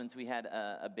Since we had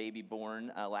a baby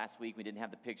born last week, we didn't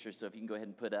have the picture, so if you can go ahead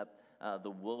and put up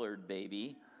the Woolard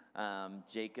baby.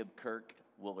 Jacob Kirk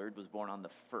Woolard was born on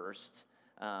the 1st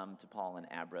to Paul and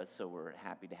Abra, so we're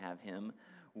happy to have him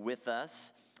with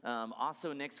us.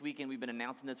 Also, next weekend, we've been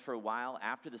announcing this for a while.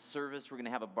 After the service, we're going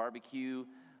to have a barbecue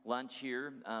lunch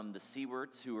here. The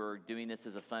Seawarts, who are doing this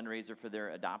as a fundraiser for their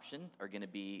adoption, are going to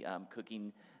be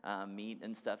cooking meat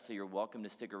and stuff, so you're welcome to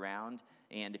stick around.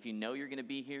 And if you know you're going to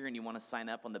be here and you want to sign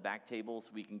up on the back table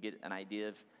so we can get an idea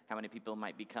of how many people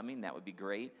might be coming, that would be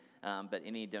great. But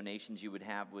any donations you would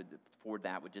have for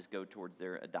that would just go towards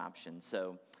their adoption.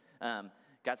 So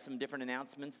got some different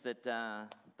announcements that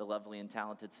the lovely and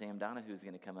talented Sam Donahue is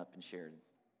going to come up and share.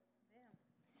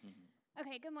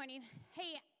 Okay, good morning.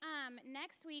 Hey,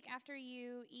 next week after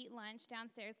you eat lunch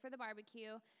downstairs for the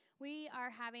barbecue, we are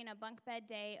having a bunk bed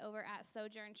day over at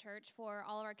Sojourn Church for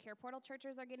all of our Care Portal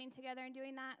churches are getting together and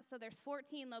doing that. So there's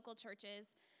 14 local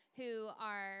churches who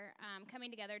are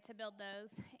coming together to build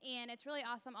those. And it's really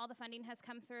awesome. All the funding has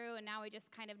come through, and now we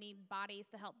just kind of need bodies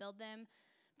to help build them.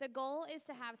 The goal is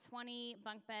to have 20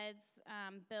 bunk beds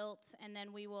built, and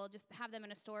then we will just have them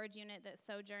in a storage unit that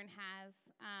Sojourn has.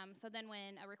 So then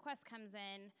when a request comes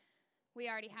in, we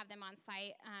already have them on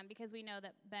site because we know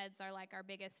that beds are like our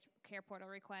biggest Care Portal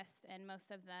request, and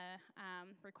most of the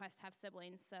requests have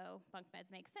siblings, so bunk beds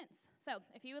make sense. So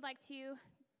if you would like to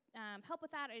help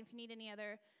with that, or if you need any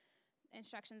other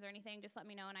instructions or anything, just let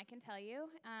me know and I can tell you.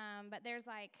 But there's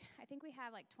I think we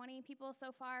have 20 people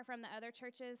so far from the other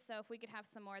churches, so if we could have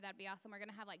some more, that'd be awesome. We're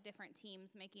going to have different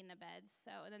teams making the beds.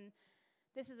 So, and then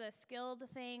this is a skilled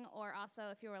thing, or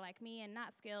also if you were like me and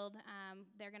not skilled,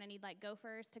 they're going to need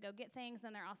gophers to go get things,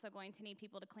 and they're also going to need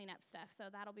people to clean up stuff.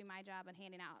 So that'll be my job in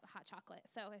handing out hot chocolate.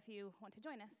 So if you want to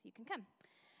join us, you can come.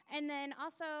 And then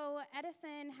also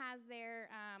Edison has their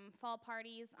fall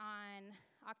parties on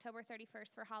October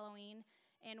 31st for Halloween,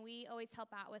 and we always help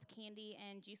out with candy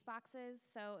and juice boxes.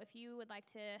 So if you would like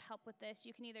to help with this,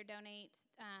 you can either donate,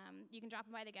 you can drop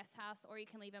them by the guest house, or you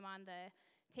can leave them on the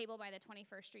table by the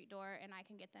 21st Street door, and I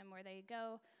can get them where they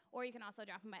go, or you can also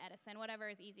drop them by Edison, whatever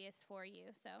is easiest for you.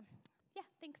 So yeah,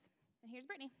 thanks. And here's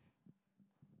Brittany.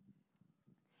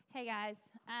 Hey guys,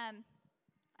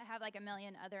 I have a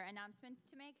million other announcements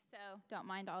to make, so don't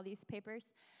mind all these papers.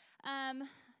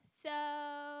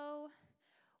 So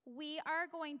we are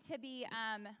going to be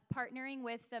partnering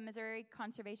with the Missouri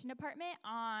Conservation Department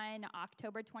on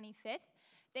October 25th.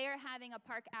 They are having a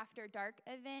Park After Dark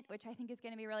event, which I think is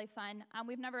going to be really fun.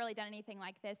 We've never really done anything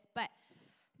like this, but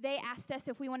they asked us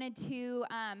if we wanted to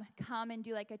come and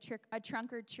do a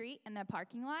trunk or treat in the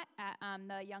parking lot at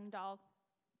the Young Doll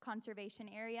Conservation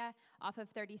Area off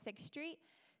of 36th Street.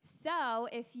 So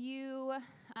if you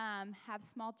have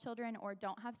small children or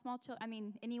don't have small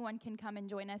children, anyone can come and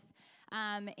join us,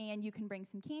 and you can bring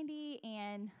some candy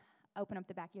and open up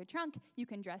the back of your trunk. You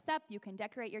can dress up. You can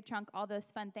decorate your trunk, all those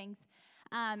fun things.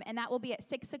 And that will be at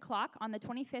 6 o'clock on the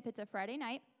 25th. It's a Friday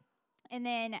night. And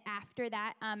then after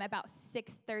that, about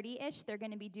 6:30-ish, they're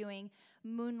going to be doing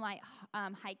moonlight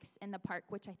hikes in the park,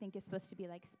 which I think is supposed to be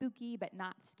spooky but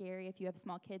not scary if you have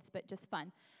small kids, but just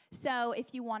fun. So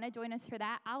if you want to join us for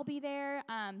that, I'll be there.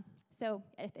 So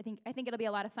I think it'll be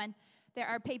a lot of fun. There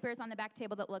are papers on the back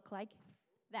table that look like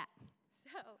that.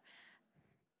 So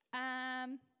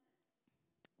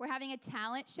we're having a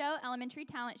talent show, elementary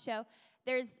talent show.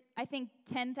 There's, I think,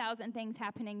 10,000 things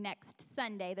happening next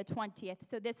Sunday, the 20th.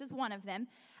 So this is one of them.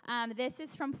 This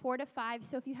is from 4 to 5.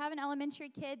 So if you have an elementary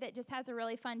kid that just has a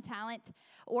really fun talent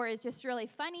or is just really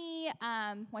funny,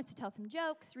 wants to tell some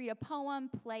jokes, read a poem,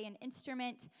 play an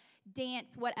instrument,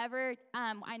 dance, whatever.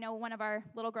 I know one of our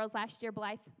little girls last year,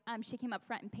 Blythe, she came up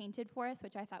front and painted for us,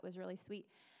 which I thought was really sweet.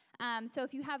 So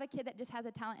if you have a kid that just has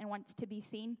a talent and wants to be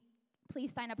seen,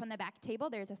 please sign up on the back table.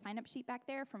 There's a sign-up sheet back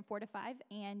there from 4 to 5,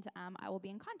 and I will be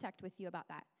in contact with you about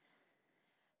that.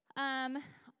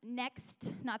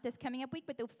 Next, not this coming up week,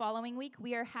 but the following week,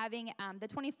 we are having, the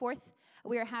 24th,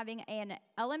 we are having an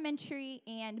elementary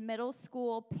and middle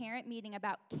school parent meeting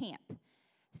about camp.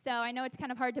 So I know it's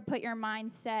kind of hard to put your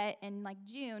mindset in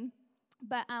June,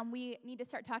 but we need to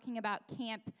start talking about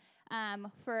camp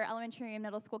for elementary and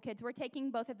middle school kids. We're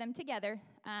taking both of them together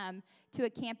to a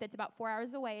camp that's about 4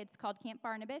 hours away. It's called Camp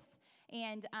Barnabas,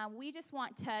 and we just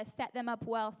want to set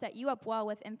you up well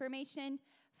with information,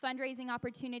 fundraising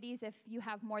opportunities. If you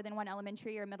have more than one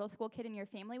elementary or middle school kid in your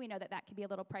family, we know that could be a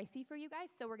little pricey for you guys,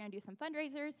 so we're going to do some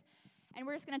fundraisers, and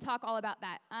we're just going to talk all about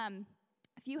that.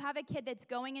 If you have a kid that's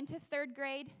going into 3rd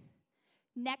grade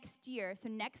next year, so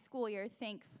next school year,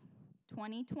 think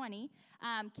 2020,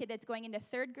 kid that's going into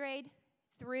 3rd grade,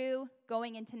 through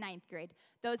going into ninth grade.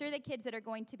 Those are the kids that are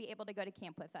going to be able to go to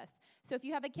camp with us. So if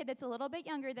you have a kid that's a little bit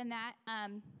younger than that,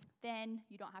 then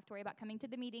you don't have to worry about coming to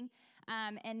the meeting.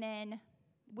 And then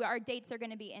our dates are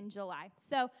going to be in July.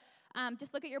 So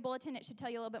just look at your bulletin. It should tell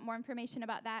you a little bit more information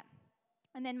about that.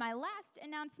 And then my last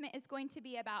announcement is going to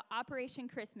be about Operation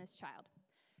Christmas Child.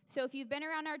 So if you've been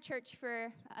around our church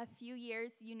for a few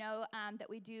years, you know that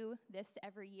we do this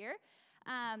every year.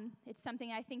 It's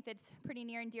something I think that's pretty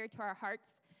near and dear to our hearts.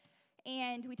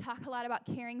 And we talk a lot about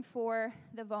caring for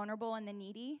the vulnerable and the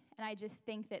needy. And I just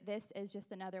think that this is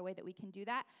just another way that we can do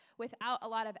that without a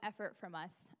lot of effort from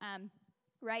us.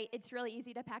 Right? It's really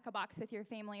easy to pack a box with your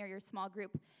family or your small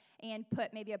group and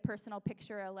put maybe a personal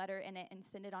picture or a letter in it and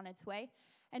send it on its way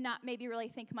and not maybe really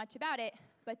think much about it,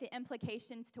 but the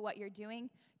implications to what you're doing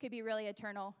could be really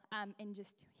eternal and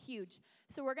just huge.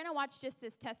 So we're going to watch just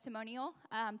this testimonial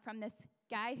from this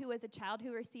guy who was a child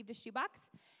who received a shoebox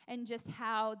and just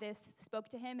how this spoke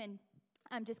to him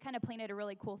and just kind of planted a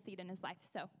really cool seed in his life.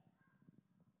 So.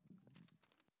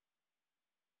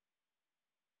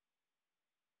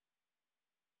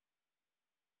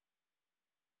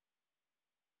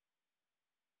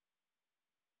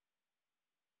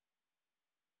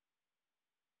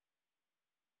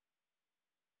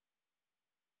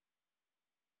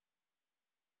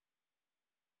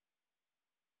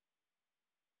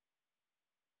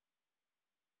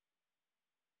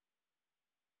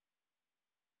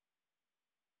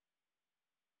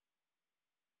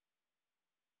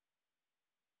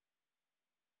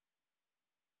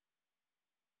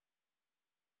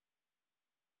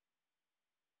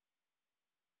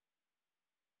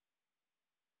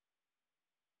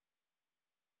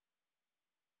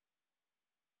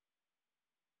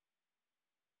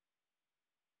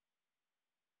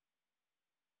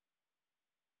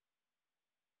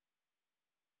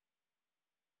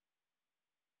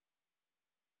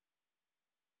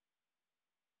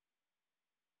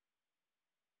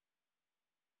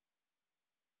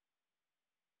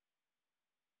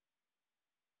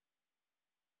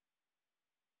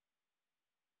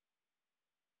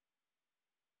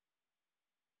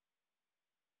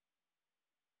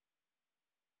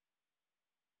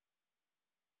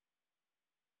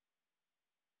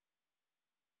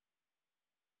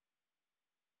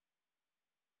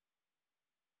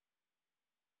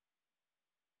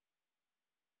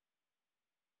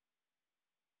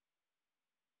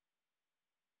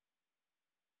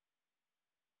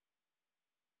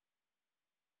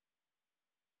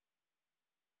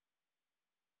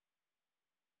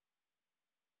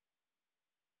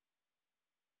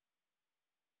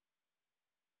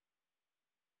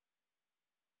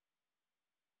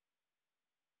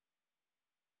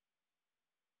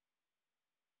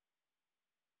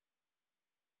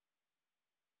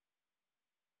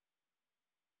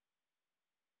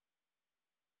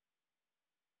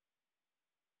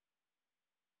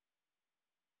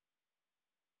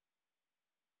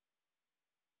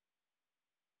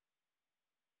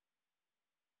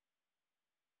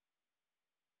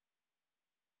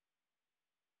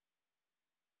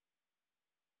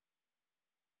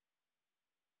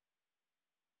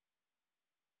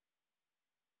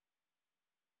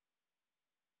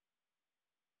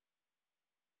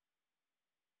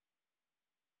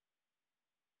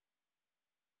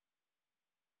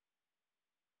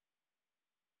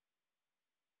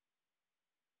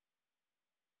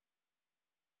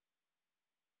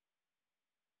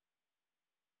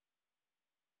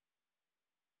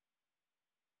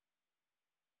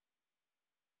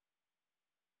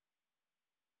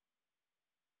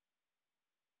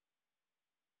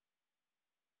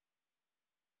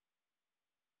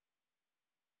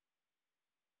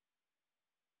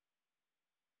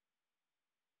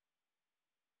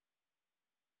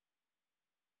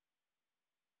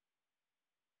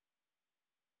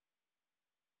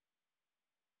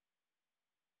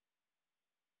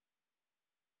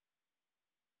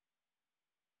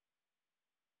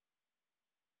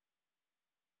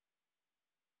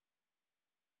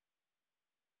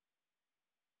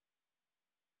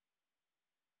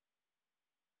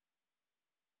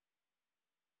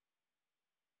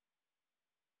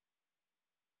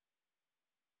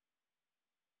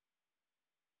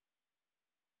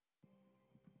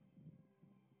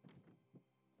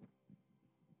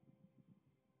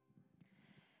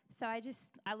 So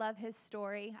I love his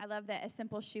story. I love that a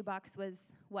simple shoebox was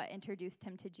what introduced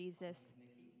him to Jesus.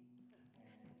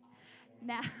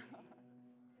 Now,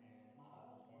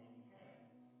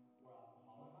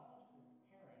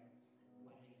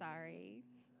 sorry.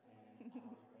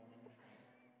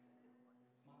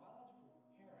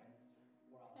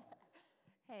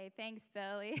 Hey, thanks,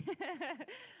 Billy.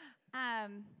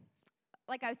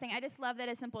 Like I was saying, I just love that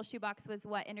a simple shoebox was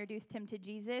what introduced him to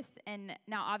Jesus. And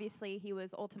now, obviously, he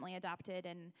was ultimately adopted,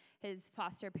 and his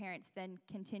foster parents then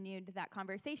continued that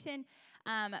conversation.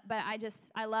 But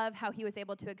I love how he was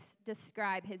able to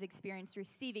describe his experience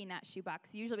receiving that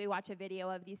shoebox. Usually, we watch a video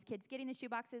of these kids getting the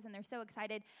shoeboxes, and they're so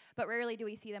excited. But rarely do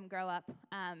we see them grow up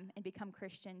and become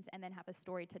Christians and then have a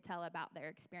story to tell about their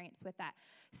experience with that.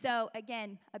 So,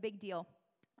 again, a big deal.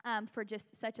 For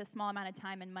just such a small amount of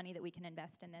time and money that we can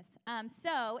invest in this.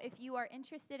 So if you are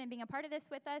interested in being a part of this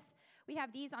with us, we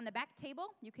have these on the back table.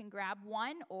 You can grab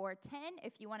 1 or 10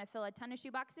 if you want to fill a ton of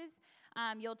shoeboxes.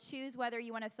 You'll choose whether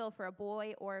you want to fill for a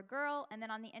boy or a girl, and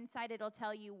then on the inside it'll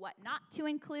tell you what not to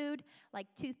include, like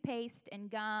toothpaste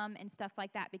and gum and stuff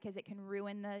like that, because it can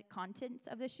ruin the contents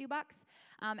of the shoebox.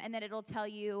 And then it'll tell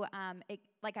you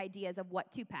like ideas of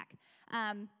what to pack.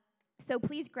 So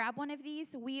please grab one of these.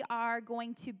 We are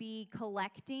going to be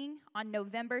collecting on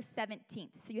November 17th.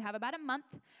 So you have about a month.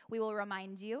 We will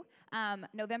remind you.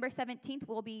 November 17th,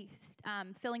 we'll be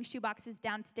filling shoeboxes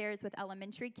downstairs with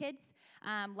elementary kids.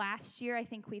 Last year, I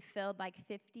think we filled like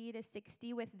 50 to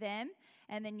 60 with them.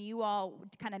 And then you all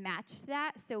kind of matched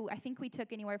that. So I think we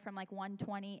took anywhere from like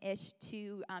 120-ish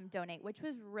to donate, which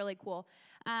was really cool.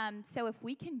 So if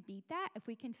we can beat that, if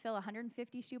we can fill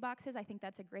 150 shoeboxes, I think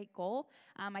that's a great goal.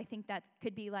 I think that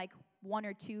could be like 1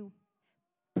 or 2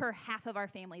 per half of our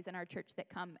families in our church that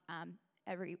come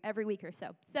every week or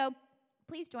so. So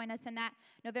please join us in that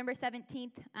November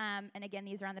 17th. And again,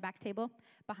 these are on the back table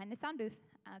behind the sound booth.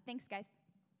 Thanks, guys.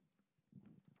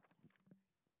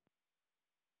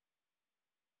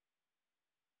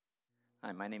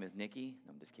 Hi, my name is Nikki.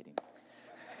 No, I'm just kidding.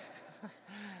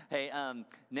 Hey,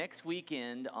 next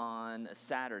weekend on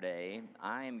Saturday,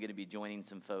 I am going to be joining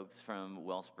some folks from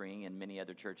Wellspring and many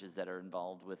other churches that are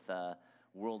involved with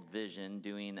World Vision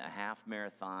doing a half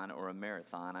marathon or a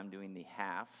marathon. I'm doing the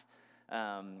half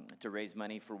to raise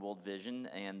money for World Vision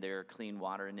and their clean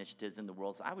water initiatives in the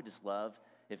world. So I would just love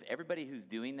if everybody who's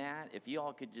doing that, if you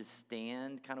all could just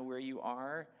stand kind of where you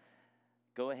are,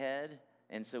 go ahead.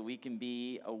 And so we can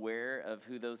be aware of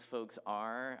who those folks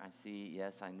are. I see,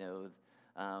 yes, I know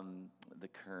the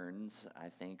Kerns, I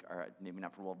think, are maybe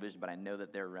not for World Vision, but I know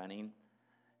that they're running.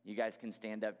 You guys can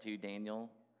stand up too, Daniel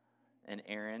and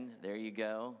Aaron. There you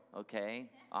go. Okay,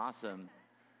 awesome.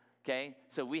 Okay,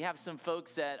 so we have some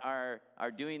folks that are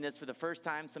doing this for the first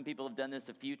time. Some people have done this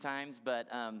a few times, but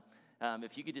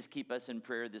if you could just keep us in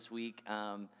prayer this week,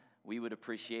 we would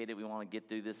appreciate it. We want to get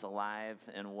through this alive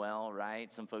and well,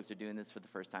 right? Some folks are doing this for the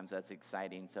first time, so that's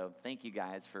exciting. So thank you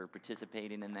guys for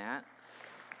participating in that.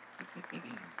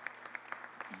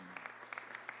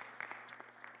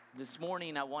 This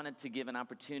morning, I wanted to give an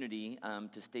opportunity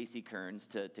to Stacy Kearns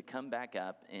to come back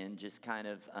up and just kind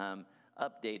of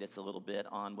update us a little bit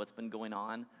on what's been going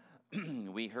on.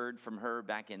 We heard from her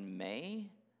back in May,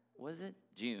 was it?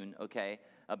 June, okay,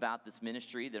 about this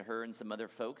ministry that her and some other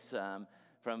folks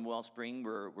from Wellspring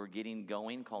we're getting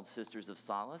going called Sisters of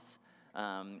Solace.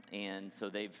 And so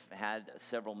they've had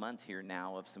several months here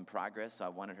now of some progress. So I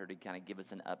wanted her to kind of give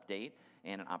us an update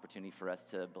and an opportunity for us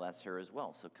to bless her as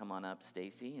well. So come on up,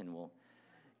 Stacy, and we'll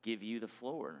give you the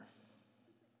floor.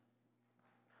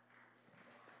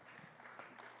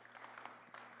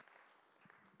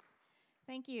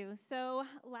 Thank you. So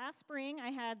last spring, I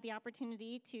had the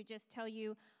opportunity to just tell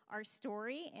you our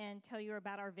story and tell you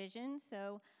about our vision.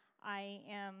 So I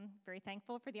am very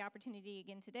thankful for the opportunity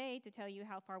again today to tell you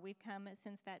how far we've come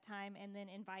since that time and then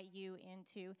invite you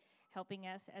into helping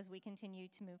us as we continue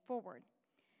to move forward.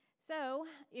 So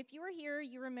if you were here,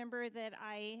 you remember that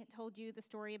I told you the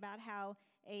story about how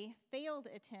a failed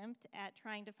attempt at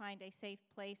trying to find a safe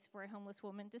place for a homeless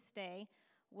woman to stay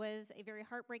was a very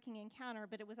heartbreaking encounter,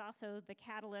 but it was also the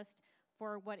catalyst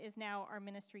for what is now our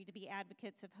ministry to be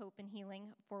advocates of hope and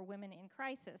healing for women in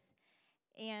crisis.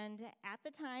 And at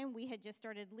the time, we had just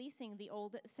started leasing the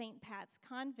old St. Pat's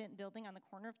Convent building on the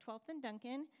corner of 12th and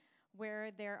Duncan,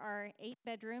 where there are 8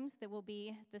 bedrooms that will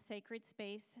be the sacred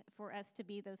space for us to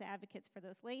be those advocates for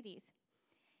those ladies.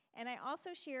 And I also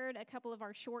shared a couple of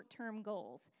our short-term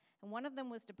goals. And one of them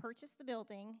was to purchase the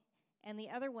building, and the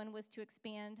other one was to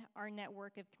expand our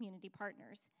network of community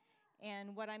partners.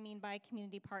 And what I mean by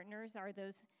community partners are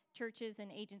those churches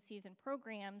and agencies and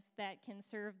programs that can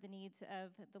serve the needs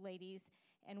of the ladies.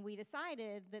 And we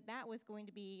decided that that was going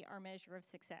to be our measure of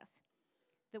success,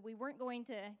 that we weren't going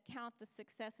to count the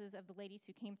successes of the ladies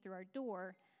who came through our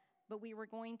door, but we were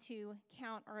going to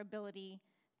count our ability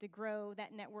to grow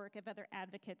that network of other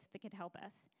advocates that could help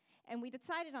us. And we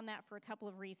decided on that for a couple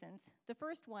of reasons. The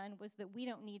first one was that we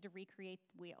don't need to recreate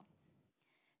the wheel.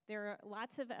 There are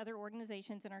lots of other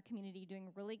organizations in our community doing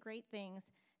really great things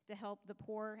to help the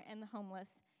poor and the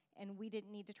homeless, and we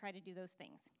didn't need to try to do those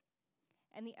things.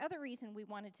 And the other reason we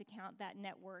wanted to count that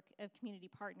network of community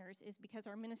partners is because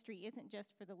our ministry isn't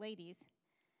just for the ladies,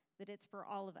 that it's for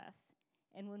all of us.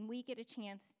 And when we get a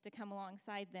chance to come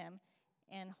alongside them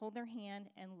and hold their hand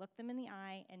and look them in the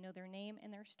eye and know their name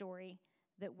and their story,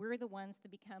 that we're the ones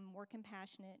that become more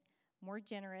compassionate, more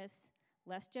generous,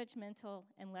 less judgmental,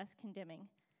 and less condemning.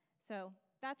 So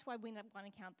that's why we want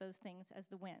to count those things as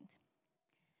the wind.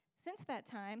 Since that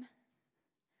time,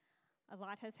 a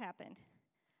lot has happened.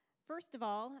 First of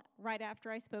all, right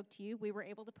after I spoke to you, we were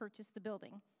able to purchase the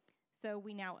building. So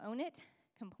we now own it,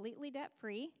 completely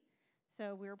debt-free.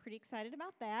 So we were pretty excited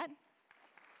about that.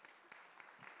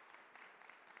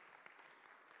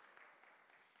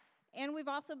 And we've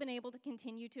also been able to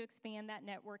continue to expand that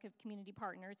network of community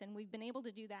partners, and we've been able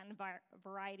to do that in a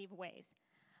variety of ways.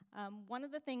 One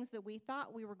of the things that we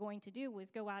thought we were going to do was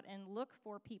go out and look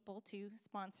for people to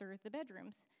sponsor the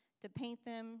bedrooms, to paint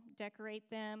them, decorate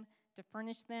them, to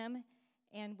furnish them,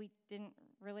 and we didn't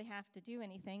really have to do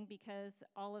anything because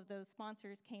all of those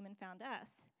sponsors came and found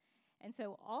us. And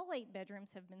so all 8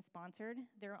 bedrooms have been sponsored.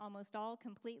 They're almost all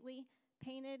completely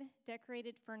painted,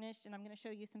 decorated, furnished, and I'm going to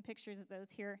show you some pictures of those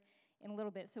here in a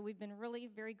little bit. So we've been really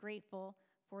very grateful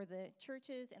for the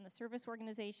churches and the service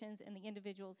organizations and the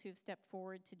individuals who have stepped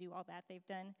forward to do all that. They've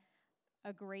done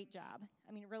a great job.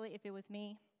 I mean, really, if it was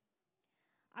me,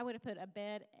 I would have put a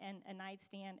bed and a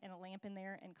nightstand and a lamp in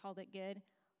there and called it good.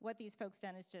 What these folks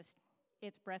done is just,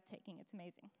 it's breathtaking. It's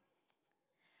amazing.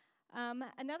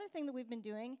 Another thing that we've been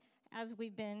doing as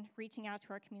we've been reaching out to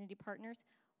our community partners,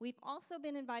 we've also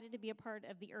been invited to be a part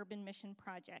of the Urban Mission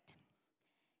Project.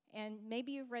 And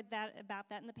maybe you've read about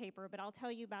that in the paper, but I'll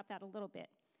tell you about that a little bit.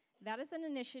 That is an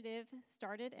initiative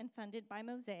started and funded by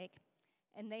Mosaic,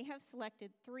 and they have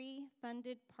selected 3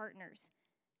 funded partners: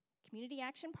 Community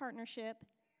Action Partnership,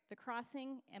 The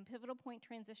Crossing, and Pivotal Point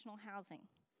Transitional Housing.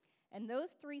 And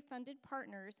those 3 funded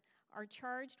partners are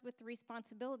charged with the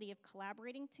responsibility of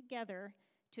collaborating together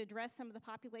to address some of the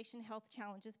population health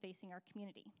challenges facing our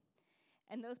community.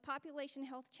 And those population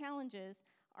health challenges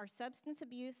are substance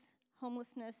abuse,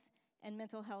 homelessness, and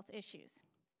mental health issues.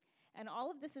 And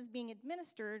all of this is being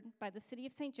administered by the City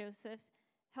of St. Joseph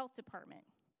Health Department.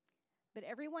 But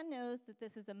everyone knows that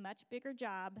this is a much bigger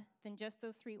job than just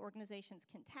those 3 organizations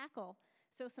can tackle.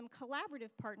 So some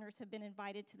collaborative partners have been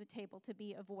invited to the table to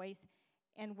be a voice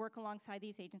and work alongside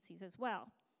these agencies as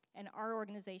well. And our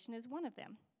organization is one of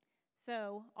them.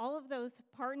 So all of those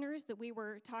partners that we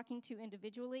were talking to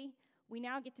individually, we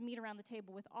now get to meet around the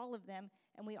table with all of them,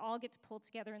 and we all get to pull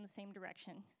together in the same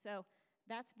direction. So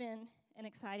that's been an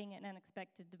exciting and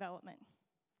unexpected development.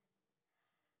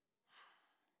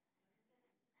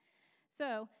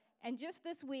 So, and just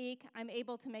this week, I'm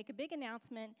able to make a big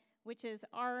announcement, which is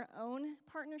our own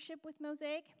partnership with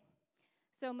Mosaic.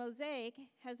 So Mosaic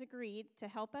has agreed to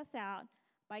help us out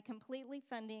by completely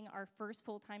funding our first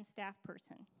full-time staff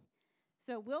person.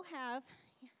 So we'll have...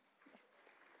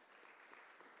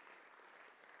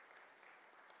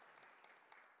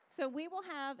 So we will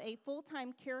have a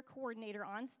full-time care coordinator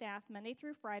on staff Monday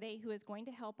through Friday who is going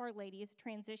to help our ladies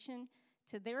transition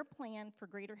to their plan for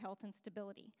greater health and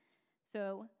stability.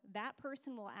 So that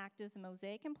person will act as a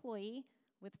Mosaic employee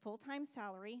with full-time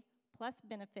salary plus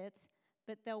benefits,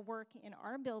 but they'll work in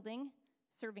our building,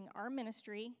 serving our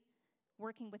ministry,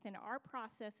 working within our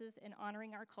processes, and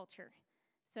honoring our culture.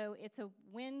 So it's a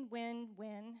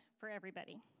win-win-win for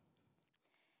everybody.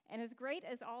 And as great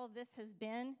as all of this has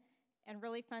been, and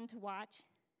really fun to watch,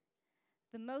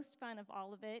 the most fun of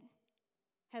all of it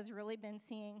has really been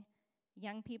seeing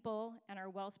young people and our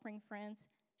Wellspring friends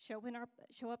show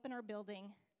up in our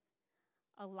building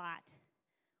a lot.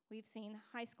 We've seen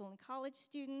high school and college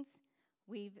students,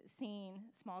 we've seen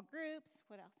small groups,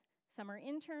 what else? Summer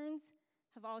interns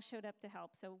have all showed up to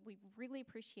help, so we really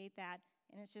appreciate that,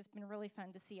 and it's just been really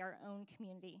fun to see our own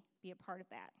community be a part of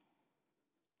that.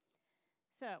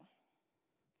 So,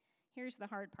 here's the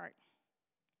hard part.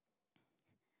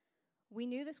 We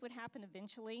knew this would happen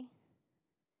eventually,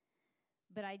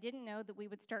 but I didn't know that we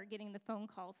would start getting the phone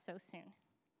calls so soon.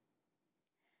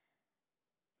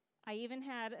 I even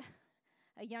had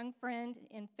a young friend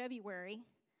in February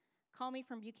call me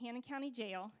from Buchanan County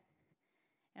Jail,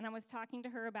 and I was talking to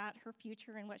her about her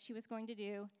future and what she was going to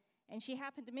do, and she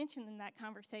happened to mention in that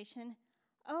conversation,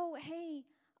 "Oh, hey,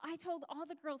 I told all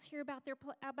the girls here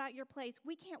about your place.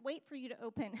 We can't wait for you to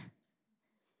open."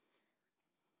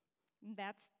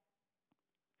 That's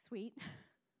sweet.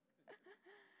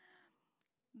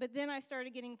 But then I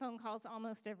started getting phone calls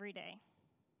almost every day.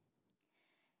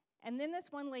 And then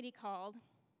this one lady called,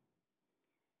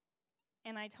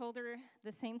 And I told her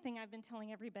the same thing I've been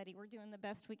telling everybody. We're doing the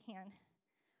best we can.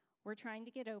 We're trying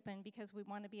to get open because we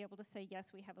want to be able to say,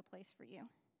 yes, we have a place for you.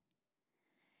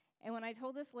 And when I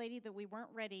told this lady that we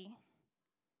weren't ready,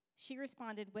 she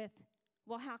responded with,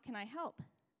 well, how can I help?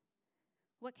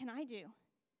 What can I do?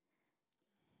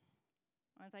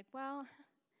 I was like, well,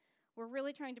 we're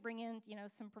really trying to bring in,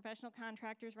 some professional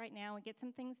contractors right now and get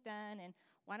some things done, and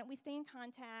why don't we stay in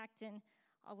contact, and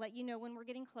I'll let you know when we're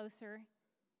getting closer.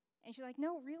 And she's like,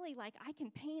 no, really, like, I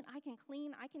can paint, I can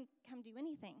clean, I can come do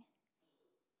anything.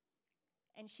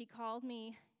 And she called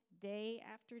me day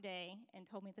after day and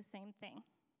told me the same thing.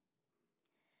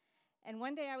 And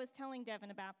one day I was telling Devin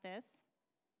about this,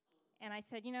 and I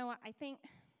said, I think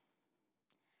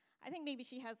maybe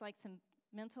she has like some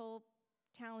mental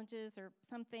challenges or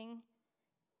something.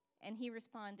 And he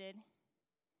responded,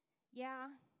 yeah,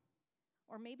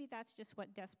 or maybe that's just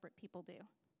what desperate people do.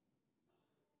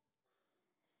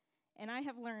 And I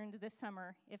have learned this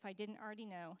summer, if I didn't already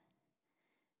know,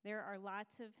 there are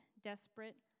lots of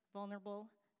desperate, vulnerable,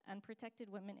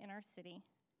 unprotected women in our city.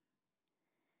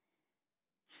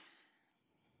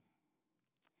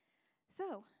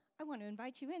 So I want to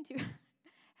invite you into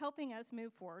helping us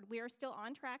move forward. We are still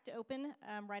on track to open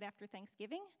right after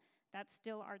Thanksgiving. That's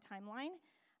still our timeline.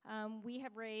 We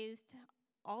have raised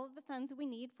all of the funds we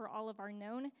need for all of our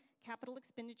known capital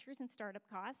expenditures and startup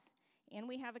costs, and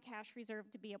we have a cash reserve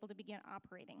to be able to begin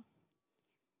operating.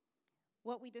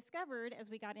 What we discovered as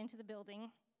we got into the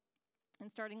building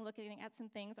and starting looking at some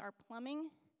things, our plumbing,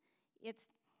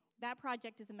 that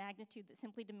project is a magnitude that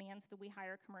simply demands that we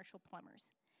hire commercial plumbers.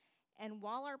 And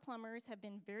while our plumbers have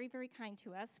been very, very kind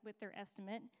to us with their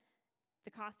estimate,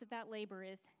 the cost of that labor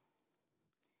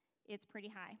it's pretty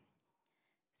high.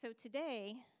 So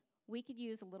today, we could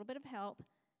use a little bit of help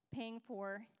paying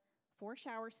for 4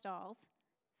 shower stalls,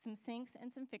 some sinks,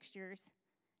 and some fixtures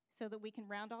so that we can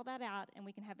round all that out and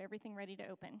we can have everything ready to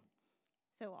open.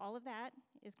 So all of that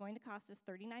is going to cost us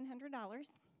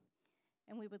 $3,900,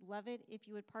 and we would love it if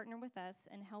you would partner with us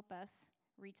and help us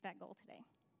reach that goal today.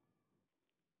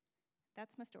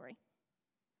 That's my story.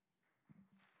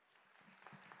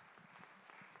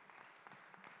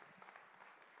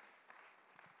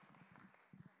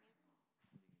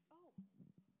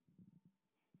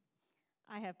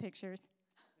 I have pictures,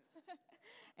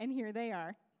 and here they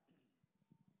are.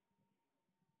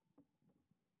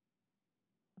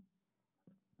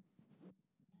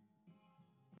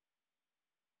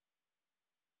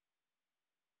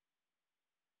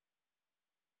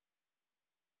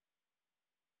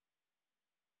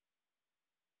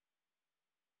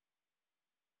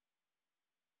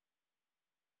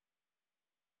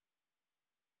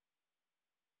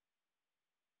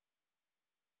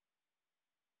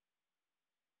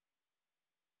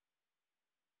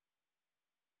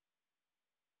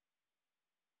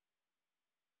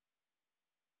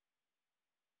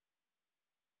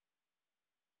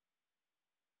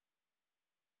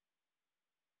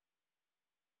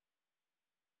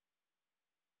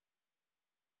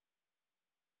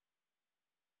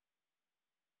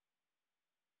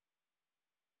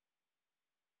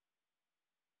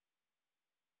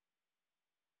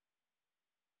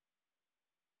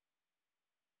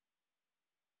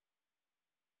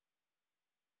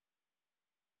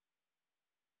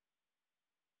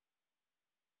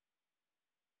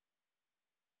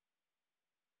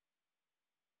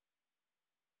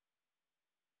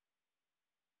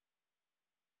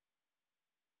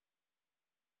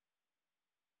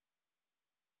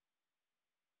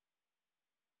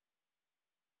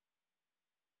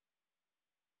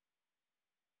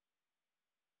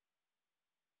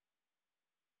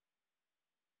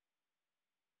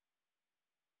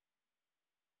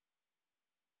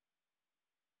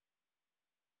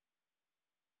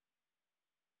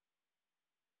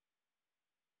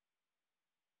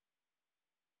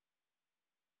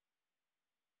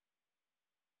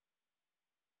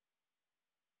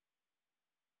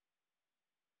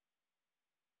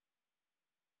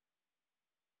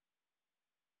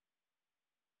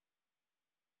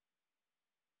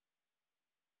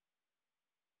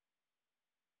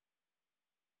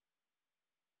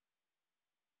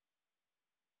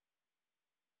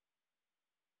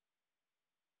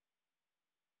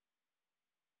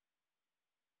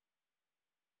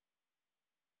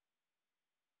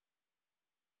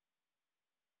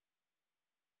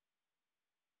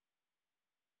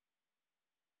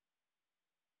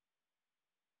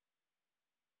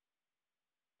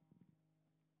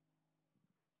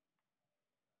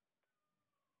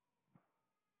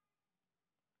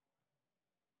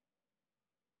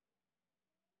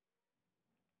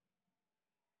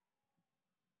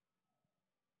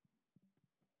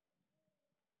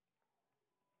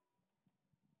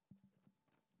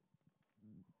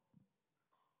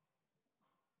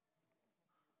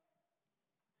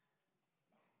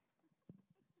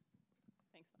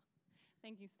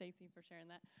 Thank you, Stacy, for sharing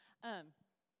that.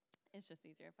 It's just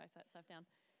easier if I set stuff down.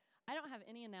 I don't have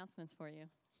any announcements for you.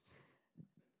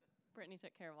 Brittany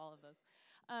took care of all of those.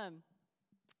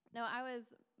 No, I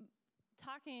was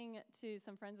talking to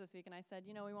some friends this week, and I said,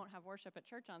 we won't have worship at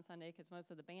church on Sunday because most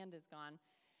of the band is gone.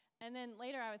 And then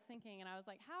later I was thinking, and I was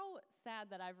like, how sad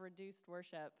that I've reduced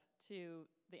worship to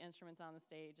the instruments on the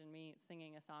stage and me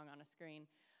singing a song on a screen.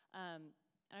 And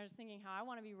I was thinking how I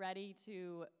want to be ready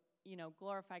to,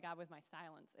 glorify God with my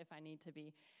silence if I need to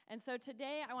be. And so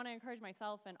today I want to encourage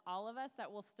myself and all of us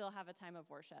that we'll still have a time of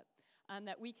worship,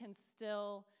 that we can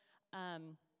still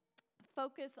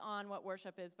focus on what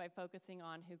worship is by focusing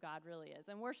on who God really is.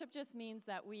 And worship just means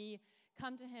that we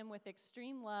come to him with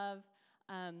extreme love,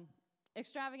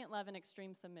 extravagant love and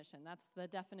extreme submission. That's the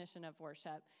definition of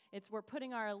worship. We're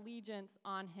putting our allegiance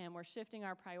on him. We're shifting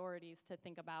our priorities to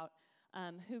think about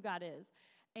who God is.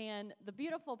 And the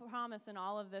beautiful promise in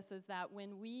all of this is that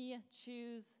when we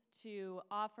choose to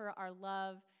offer our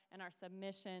love and our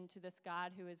submission to this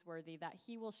God who is worthy, that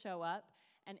he will show up,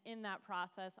 and in that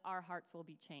process, our hearts will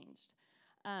be changed.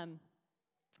 And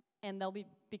they'll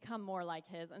become more like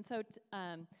his. And so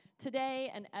today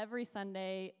and every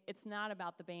Sunday, it's not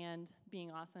about the band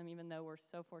being awesome, even though we're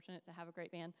so fortunate to have a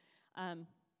great band,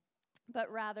 but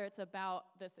rather it's about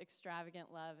this extravagant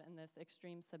love and this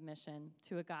extreme submission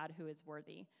to a God who is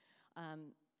worthy,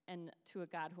 and to a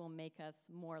God who will make us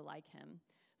more like him.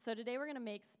 So today we're going to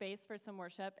make space for some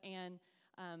worship, and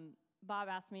Bob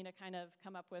asked me to kind of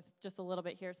come up with just a little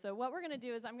bit here. So what we're going to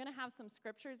do is I'm going to have some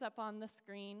scriptures up on the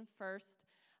screen first,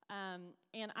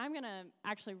 and I'm going to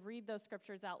actually read those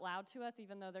scriptures out loud to us,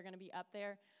 even though they're going to be up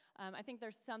there. I think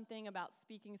there's something about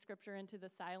speaking scripture into the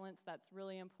silence that's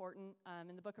really important.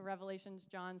 In the book of Revelations,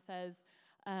 John says,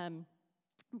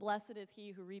 blessed is he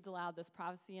who reads aloud this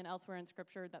prophecy, and elsewhere in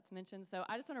scripture that's mentioned. So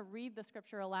I just want to read the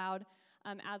scripture aloud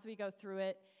as we go through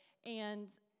it. And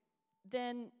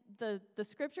then the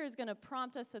scripture is going to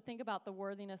prompt us to think about the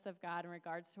worthiness of God in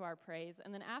regards to our praise.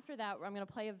 And then after that, I'm going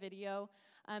to play a video.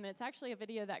 And it's actually a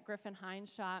video that Griffin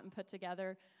Hines shot and put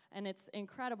together, and it's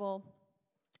incredible.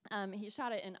 He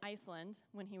shot it in Iceland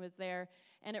when he was there,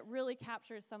 and it really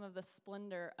captures some of the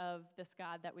splendor of this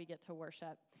God that we get to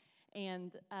worship.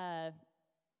 And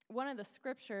one of the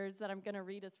scriptures that I'm going to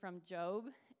read is from Job,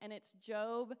 and it's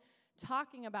Job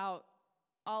talking about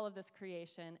all of this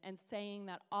creation and saying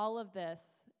that all of this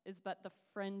is but the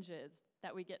fringes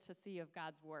that we get to see of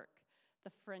God's work.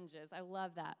 The fringes. I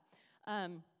love that.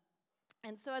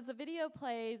 And so as the video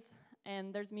plays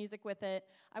and there's music with it,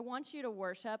 I want you to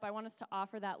worship. I want us to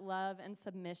offer that love and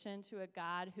submission to a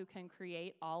God who can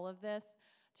create all of this,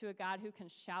 to a God who can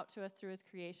shout to us through his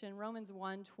creation. Romans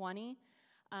 1:20,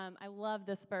 I love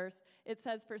this verse. It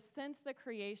says, "For since the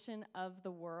creation of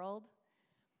the world,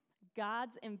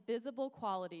 God's invisible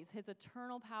qualities, his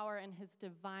eternal power and his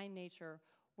divine nature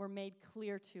were made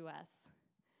clear to us,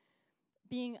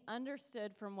 being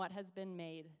understood from what has been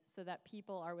made, so that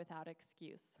people are without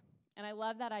excuse." And I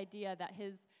love that idea that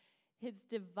his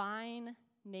divine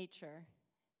nature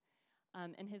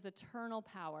and his eternal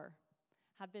power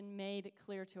have been made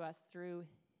clear to us through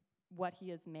what he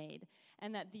has made,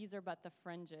 and that these are but the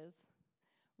fringes,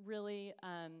 really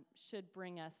should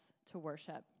bring us to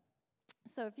worship.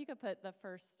 So if you could put the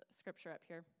first scripture up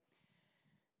here.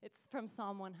 It's from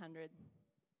Psalm 100.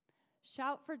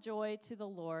 "Shout for joy to the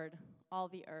Lord, all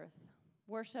the earth.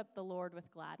 Worship the Lord with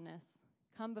gladness.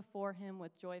 Come before him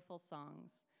with joyful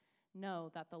songs. Know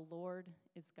that the Lord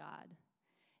is God.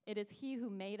 It is he who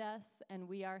made us, and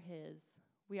we are his.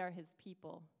 We are his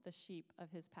people, the sheep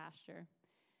of his pasture.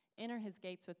 Enter his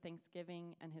gates with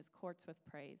thanksgiving and his courts with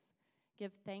praise.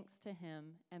 Give thanks to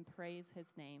him and praise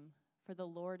his name. For the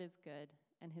Lord is good,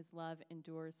 and his love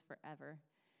endures forever.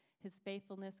 His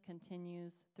faithfulness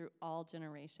continues through all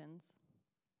generations."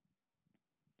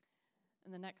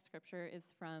 And the next scripture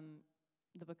is from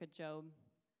the book of Job.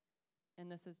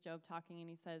 And this is Job talking, and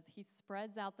he says, "He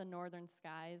spreads out the northern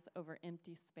skies over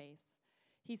empty space.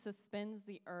 He suspends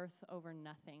the earth over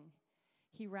nothing.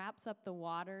 He wraps up the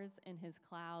waters in his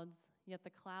clouds, yet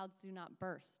the clouds do not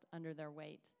burst under their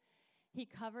weight. He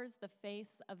covers the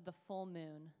face of the full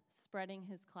moon, spreading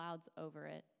his clouds over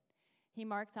it. He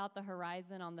marks out the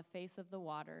horizon on the face of the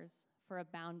waters for a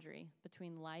boundary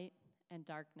between light and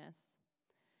darkness.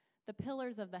 The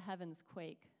pillars of the heavens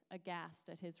quake, aghast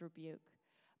at his rebuke.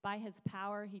 By his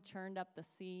power he churned up the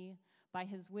sea. By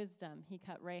his wisdom he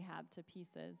cut Rahab to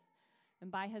pieces.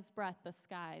 And by his breath the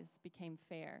skies became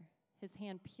fair. His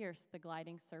hand pierced the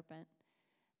gliding serpent.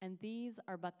 And these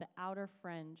are but the outer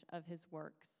fringe of his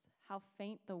works. How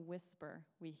faint the whisper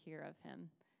we hear of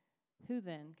him. Who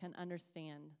then can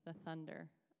understand the thunder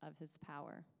of his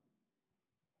power?"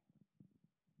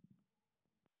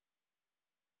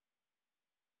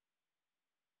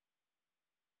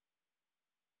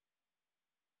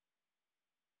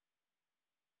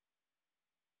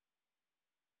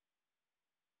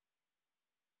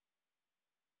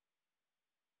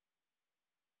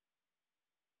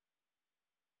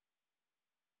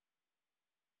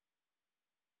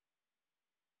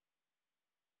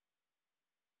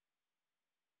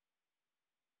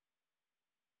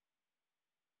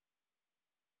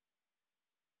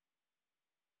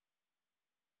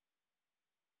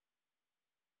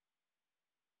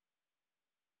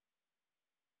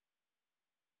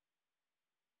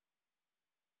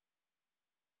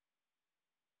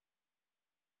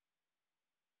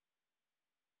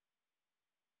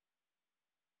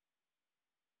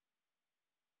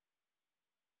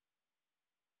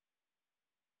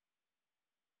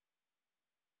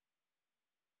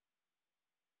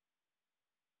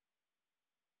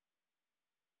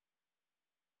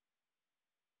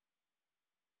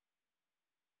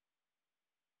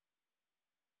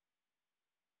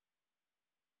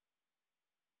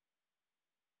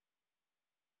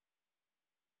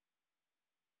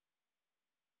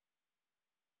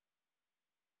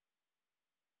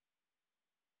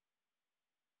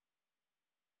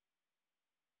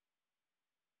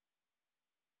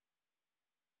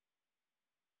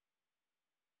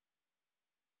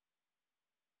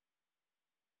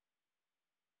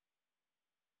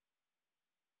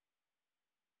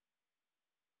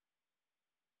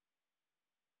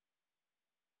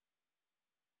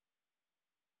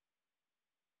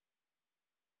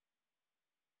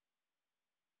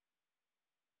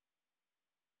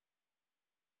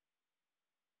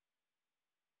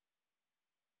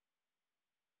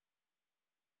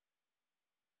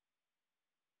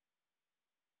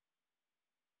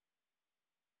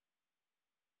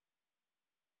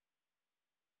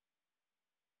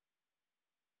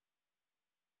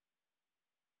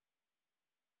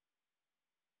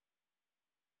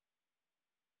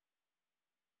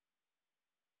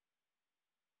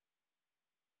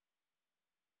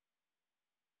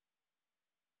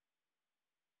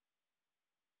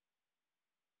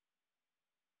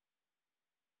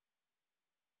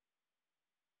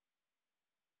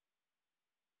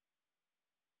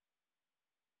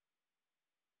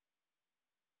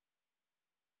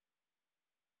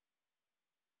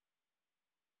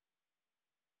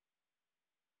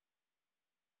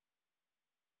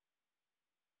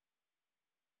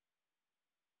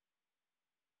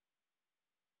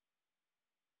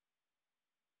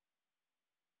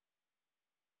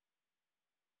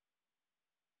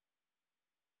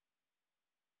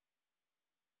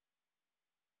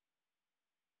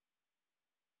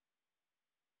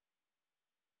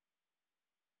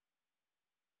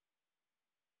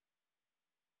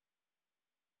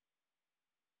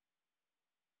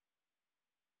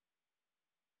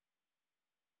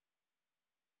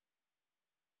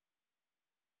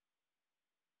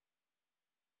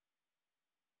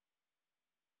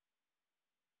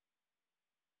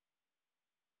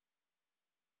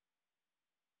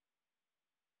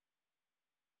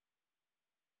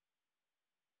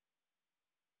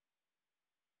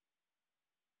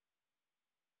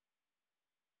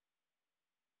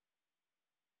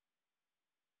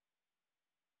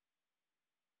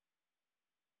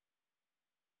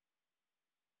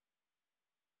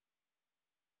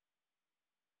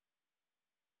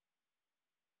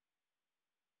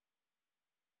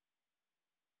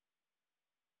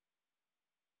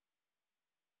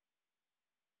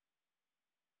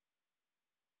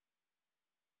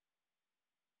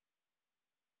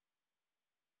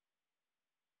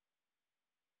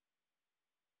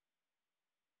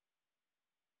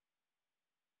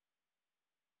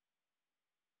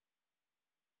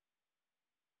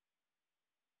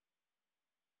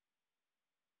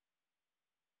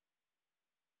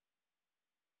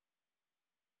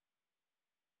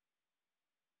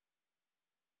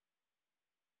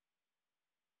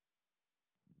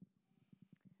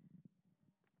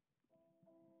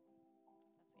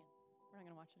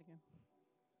 going to watch it again.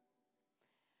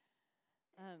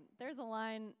 There's a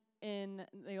line in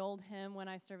the old hymn, "When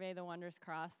I Survey the Wondrous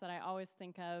Cross," that I always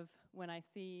think of when I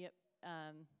see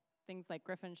things like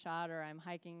Griffin Shot, or I'm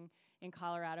hiking in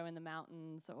Colorado in the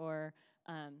mountains, or,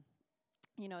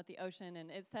 at the ocean.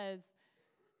 And it says,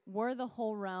 "Were the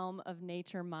whole realm of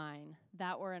nature mine,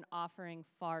 that were an offering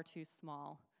far too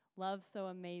small. Love so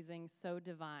amazing, so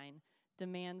divine,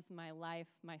 demands my life,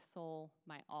 my soul,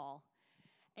 my all."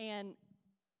 And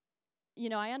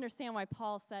I understand why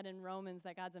Paul said in Romans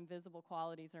that God's invisible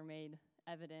qualities are made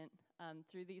evident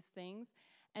through these things.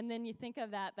 And then you think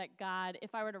of that God,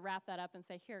 if I were to wrap that up and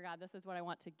say, "Here, God, this is what I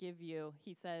want to give you,"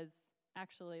 he says,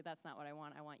 "Actually, that's not what I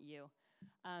want you."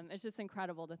 It's just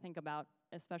incredible to think about,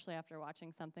 especially after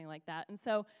watching something like that. And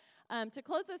so to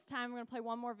close this time, we're going to play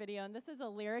one more video. And this is a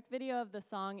lyric video of the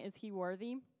song, "Is He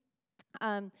Worthy?"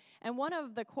 And one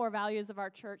of the core values of our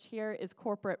church here is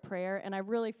corporate prayer, and I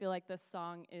really feel like this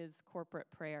song is corporate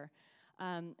prayer.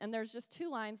 And there's just 2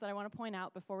 lines that I want to point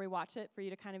out before we watch it for you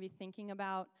to kind of be thinking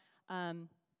about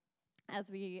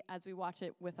as we watch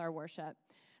it with our worship.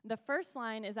 The first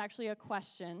line is actually a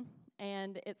question,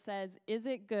 and it says, "Is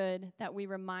it good that we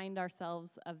remind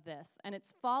ourselves of this?" And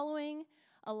it's following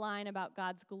a line about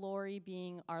God's glory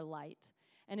being our light.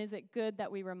 And is it good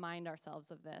that we remind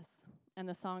ourselves of this? And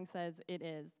the song says it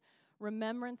is.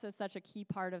 Remembrance is such a key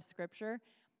part of Scripture,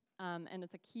 and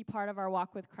it's a key part of our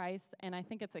walk with Christ, and I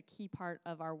think it's a key part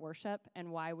of our worship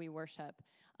and why we worship.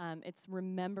 It's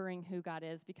remembering who God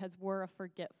is, because we're a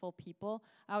forgetful people.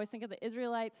 I always think of the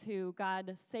Israelites who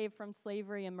God saved from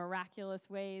slavery in miraculous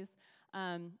ways,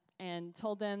 and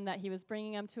told them that he was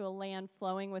bringing them to a land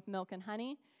flowing with milk and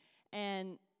honey.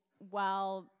 And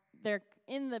while they're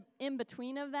in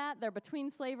between of that, they're between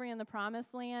slavery and the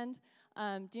promised land,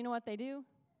 do you know what they do?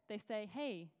 They say,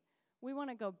 "Hey, we want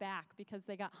to go back," because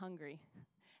they got hungry.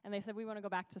 And they said, "We want to go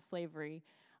back to slavery."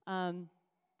 And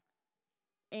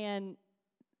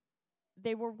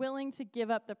they were willing to give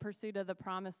up the pursuit of the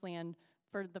promised land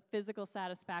for the physical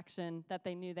satisfaction that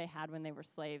they knew they had when they were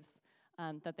slaves,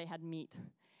 that they had meat.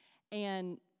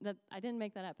 And that I didn't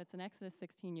make that up. It's in Exodus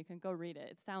 16. You can go read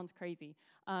it. It sounds crazy.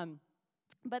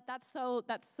 But that's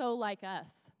so like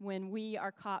us when we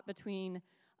are caught between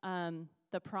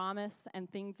the promise and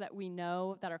things that we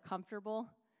know that are comfortable.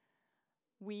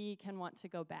 We can want to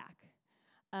go back.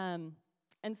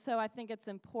 And so I think it's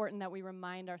important that we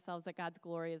remind ourselves that God's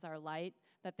glory is our light,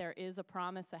 that there is a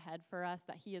promise ahead for us,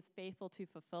 that he is faithful to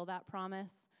fulfill that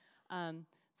promise,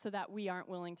 so that we aren't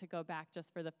willing to go back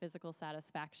just for the physical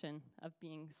satisfaction of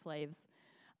being slaves.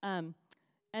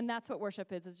 And that's what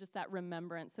worship is just that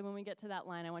remembrance. So when we get to that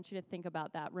line, I want you to think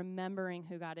about that, remembering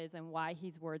who God is and why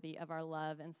he's worthy of our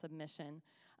love and submission.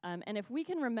 And if we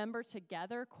can remember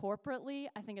together corporately,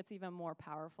 I think it's even more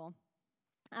powerful.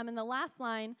 And the last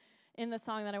line in the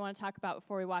song that I want to talk about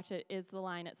before we watch it is the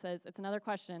line. It says, it's another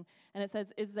question, and it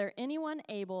says, "Is there anyone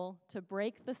able to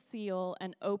break the seal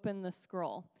and open the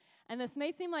scroll?" And this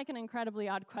may seem like an incredibly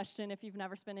odd question if you've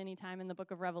never spent any time in the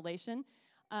book of Revelation.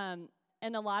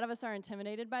 And a lot of us are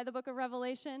intimidated by the book of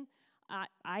Revelation. I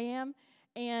am.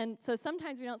 And so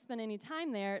sometimes we don't spend any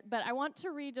time there. But I want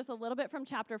to read just a little bit from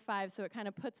chapter 5 so it kind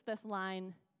of puts this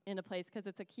line into place because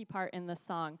it's a key part in the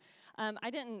song.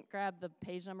 I didn't grab the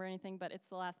page number or anything, but it's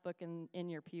the last book in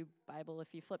your Pew Bible.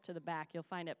 If you flip to the back, you'll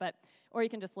find it. Or you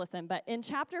can just listen. But in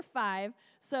chapter 5,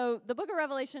 so the book of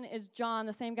Revelation is John,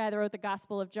 the same guy that wrote the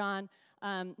Gospel of John.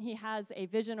 He has a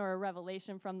vision or a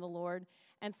revelation from the Lord.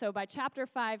 And so by chapter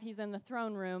 5, he's in the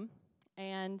throne room,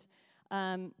 and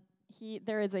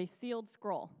there is a sealed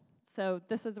scroll. So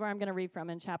this is where I'm going to read from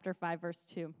in chapter 5, verse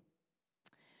 2.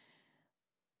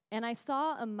 "And I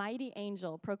saw a mighty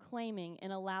angel proclaiming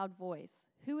in a loud voice,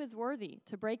 'Who is worthy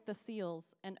to break the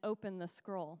seals and open the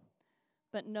scroll?'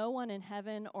 But no one in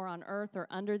heaven or on earth or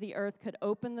under the earth could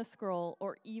open the scroll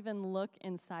or even look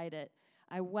inside it.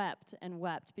 I wept and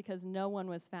wept because no one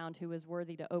was found who was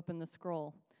worthy to open the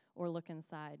scroll or look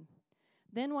inside.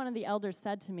 Then one of the elders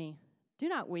said to me, 'Do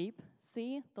not weep.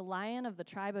 See, the Lion of the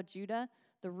tribe of Judah,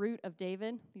 the Root of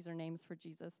David,'" these are names for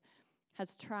Jesus,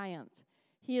 "'has triumphed.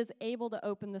 He is able to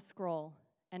open the scroll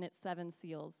and its 7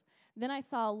 seals.' Then I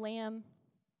saw a lamb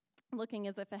looking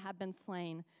as if it had been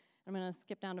slain." I'm going to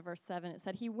skip down to verse 7. It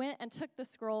said, "He went and took the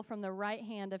scroll from the right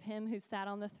hand of him who sat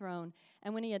on the throne.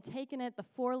 And when he had taken it, the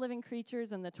 4 living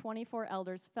creatures and the 24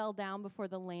 elders fell down before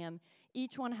the Lamb.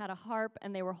 Each one had a harp,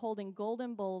 and they were holding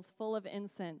golden bowls full of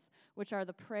incense, which are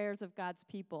the prayers of God's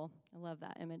people." I love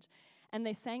that image. "And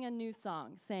they sang a new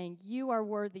song, saying, 'You are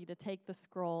worthy to take the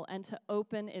scroll and to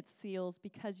open its seals,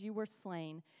 because you were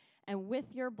slain, And with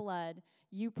your blood,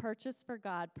 you purchased for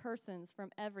God persons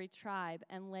from every tribe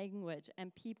and language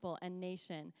and people and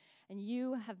nation, and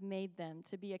you have made them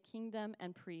to be a kingdom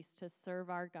and priests to serve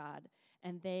our God,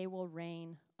 and they will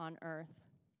reign on earth.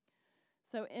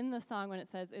 So in the song, when it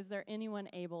says, is there anyone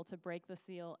able to break the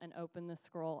seal and open the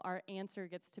scroll? Our answer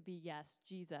gets to be yes,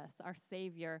 Jesus, our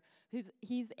Savior,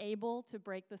 he's able to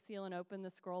break the seal and open the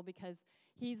scroll because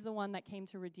he's the one that came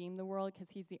to redeem the world, because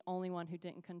he's the only one who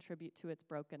didn't contribute to its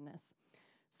brokenness.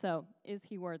 So is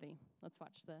he worthy? Let's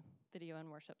watch the video and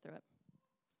worship through it.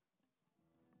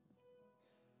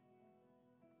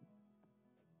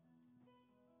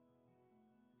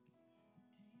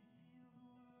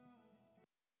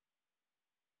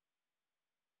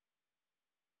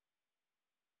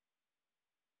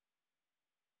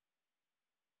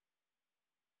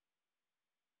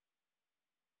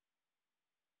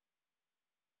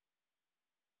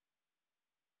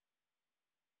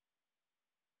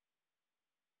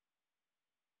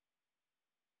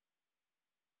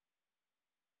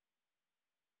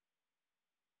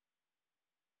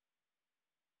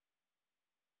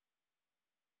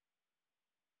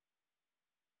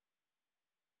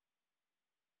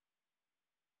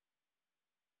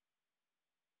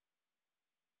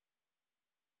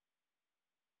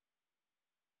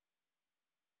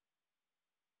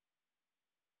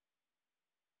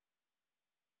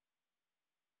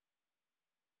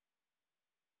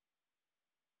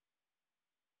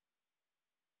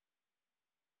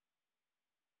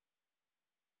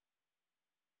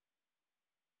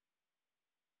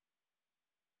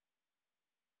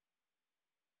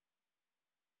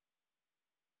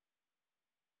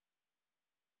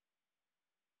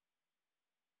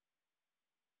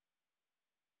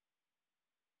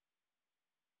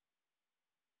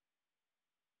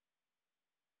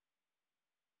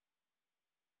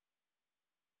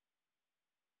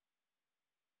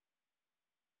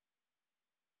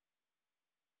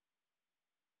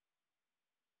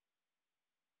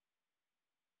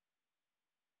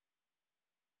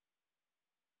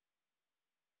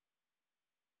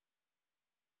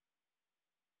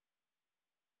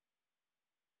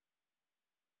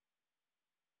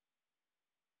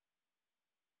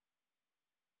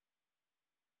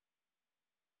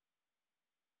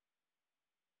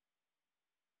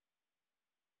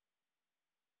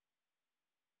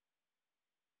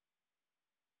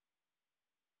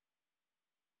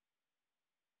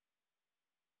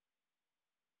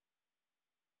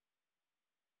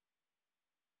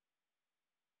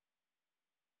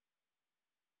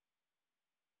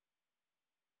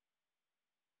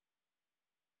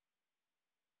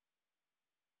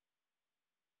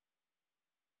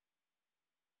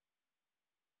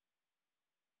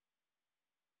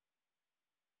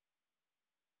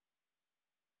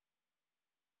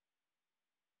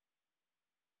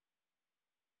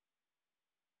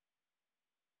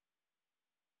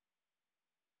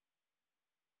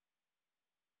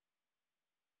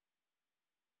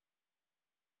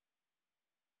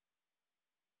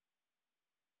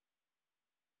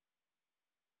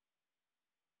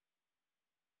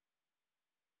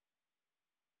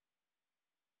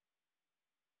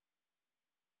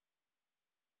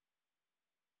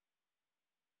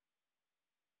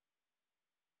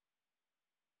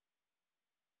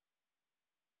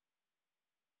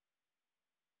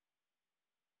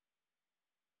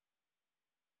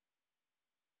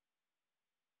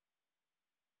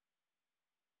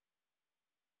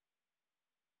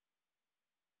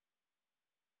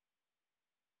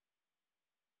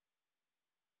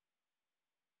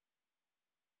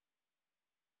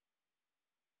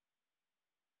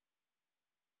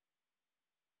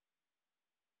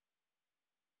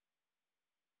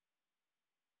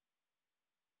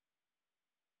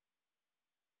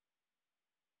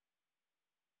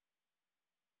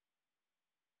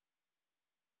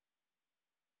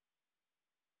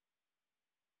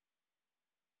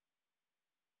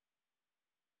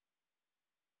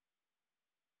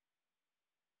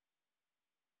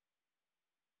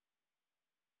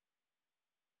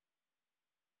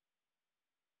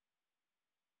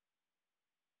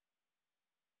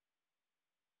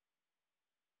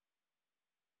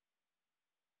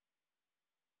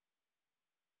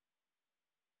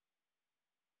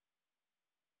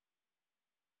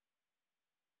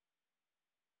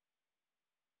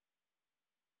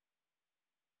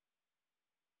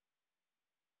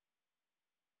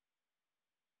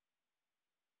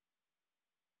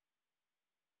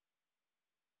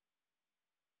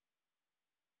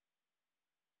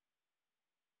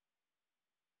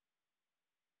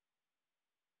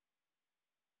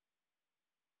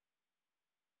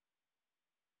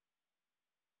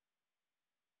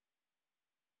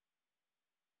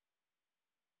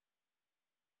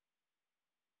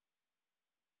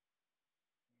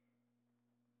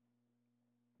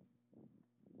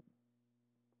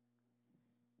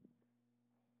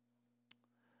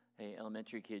 Hey,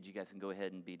 elementary kids, you guys can go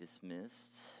ahead and be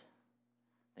dismissed.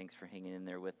 Thanks for hanging in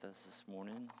there with us this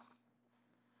morning.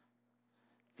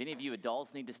 If any of you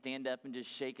adults need to stand up and just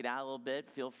shake it out a little bit,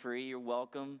 feel free. You're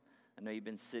welcome. I know you've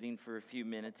been sitting for a few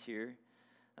minutes here.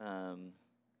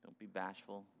 Don't be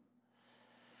bashful.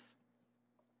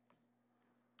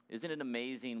 Isn't it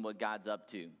amazing what God's up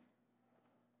to?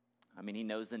 I mean, he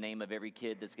knows the name of every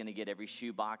kid that's going to get every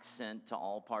shoebox sent to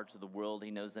all parts of the world.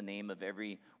 He knows the name of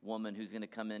every woman who's going to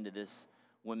come into this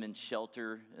women's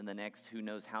shelter in the next who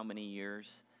knows how many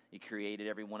years. He created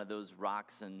every one of those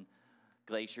rocks and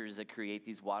glaciers that create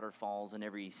these waterfalls, and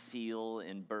every seal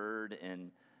and bird and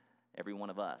every one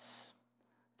of us.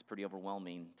 It's pretty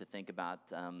overwhelming to think about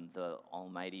the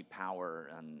almighty power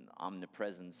and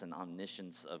omnipresence and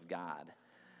omniscience of God.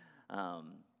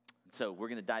 So we're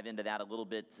going to dive into that a little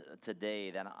bit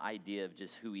today, that idea of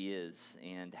just who he is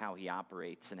and how he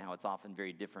operates and how it's often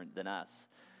very different than us.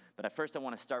 But at first I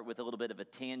want to start with a little bit of a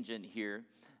tangent here.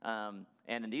 And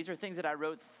these are things that I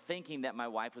wrote thinking that my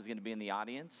wife was going to be in the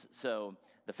audience. So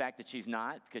the fact that she's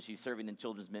not, because she's serving in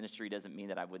children's ministry, doesn't mean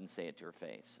that I wouldn't say it to her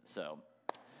face. So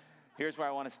here's where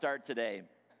I want to start today.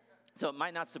 So it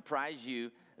might not surprise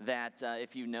you that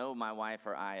if you know my wife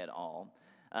or I at all,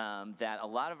 that a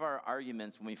lot of our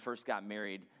arguments when we first got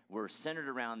married were centered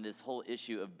around this whole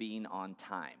issue of being on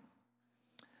time.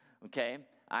 Okay?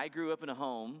 I grew up in a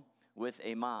home with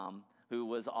a mom who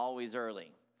was always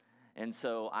early. And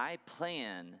so I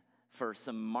plan for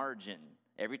some margin.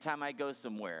 Every time I go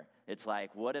somewhere, it's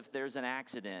like, what if there's an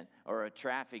accident or a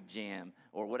traffic jam?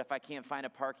 Or what if I can't find a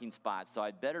parking spot? So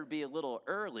I'd better be a little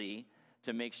early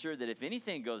to make sure that if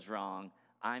anything goes wrong,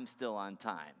 I'm still on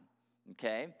time.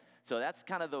 Okay? So that's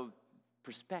kind of the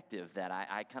perspective that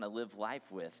I kind of live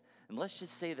life with. And let's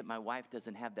just say that my wife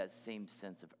doesn't have that same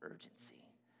sense of urgency.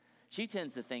 She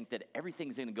tends to think that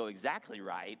everything's going to go exactly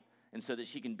right, and so that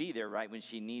she can be there right when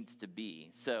she needs to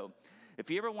be. So if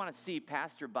you ever want to see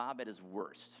Pastor Bob at his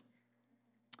worst,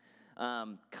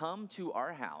 come to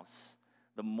our house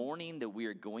the morning that we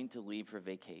are going to leave for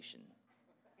vacation.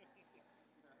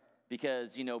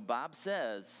 Because, Bob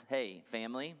says, hey,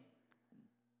 family,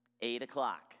 8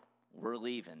 o'clock, we're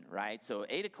leaving, right? So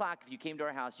 8 o'clock, if you came to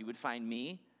our house, you would find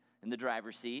me in the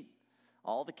driver's seat,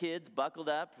 all the kids buckled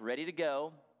up, ready to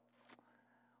go,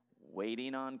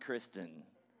 waiting on Kristen,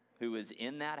 who is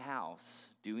in that house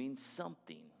doing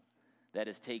something that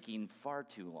is taking far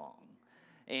too long.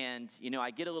 And,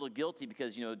 I get a little guilty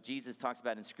because, Jesus talks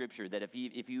about in Scripture that if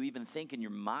you even think in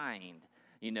your mind,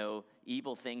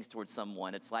 evil things towards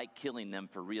someone, it's like killing them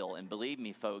for real. And believe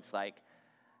me, folks,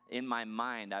 in my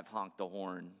mind, I've honked the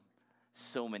horn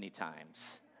so many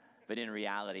times. But in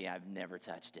reality, I've never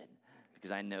touched it because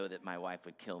I know that my wife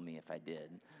would kill me if I did.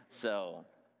 So,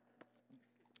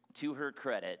 to her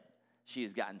credit, she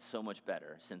has gotten so much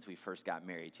better since we first got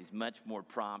married. She's much more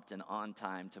prompt and on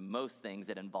time to most things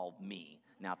that involve me.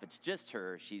 Now, if it's just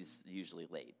her, she's usually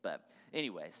late. But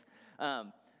anyways,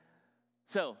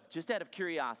 so just out of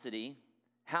curiosity,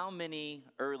 how many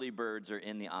early birds are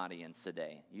in the audience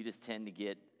today? You just tend to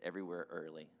get everywhere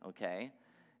early, okay?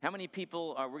 How many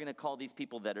people we're going to call these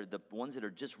people that are the ones that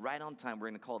are just right on time, we're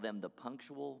going to call them the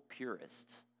punctual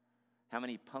purists. How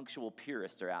many punctual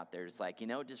purists are out there? It's like,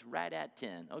 just right at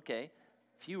 10. Okay,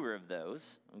 fewer of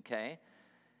those, okay?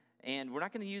 And we're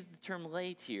not going to use the term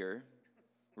late here.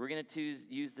 We're going to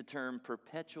use the term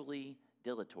perpetually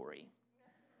dilatory.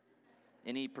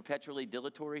 Any perpetually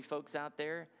dilatory folks out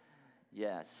there?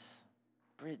 Yes.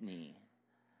 Brittany.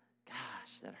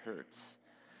 Gosh, that hurts.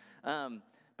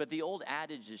 But the old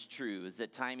adage is true, is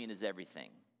that timing is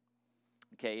everything.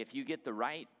 Okay, if you get the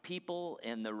right people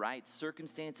and the right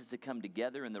circumstances to come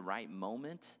together in the right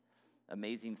moment,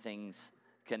 amazing things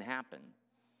can happen.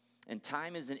 And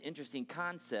time is an interesting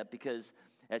concept because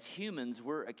as humans,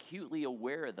 we're acutely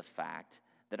aware of the fact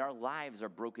that our lives are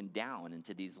broken down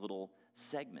into these little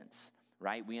segments,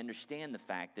 right? We understand the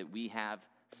fact that we have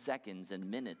seconds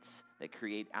and minutes that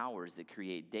create hours, that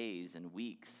create days and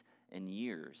weeks and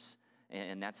years.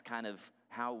 And that's kind of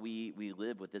how we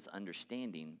live with this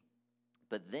understanding.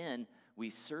 But then we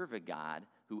serve a God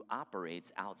who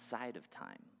operates outside of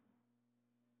time.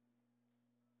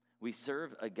 We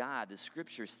serve a God, the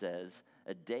Scripture says,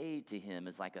 a day to him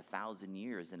is like 1,000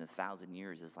 years, and 1,000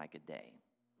 years is like a day.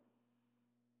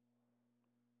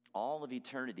 All of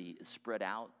eternity is spread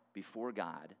out before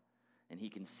God, and he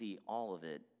can see all of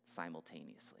it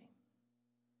simultaneously.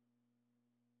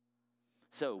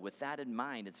 So with that in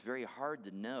mind, it's very hard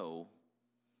to know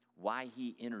why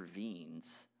he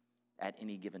intervenes at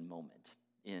any given moment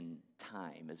in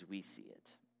time as we see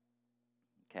it,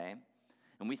 okay?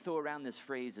 And we throw around this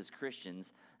phrase as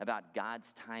Christians about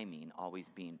God's timing always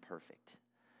being perfect.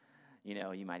 You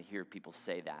know, you might hear people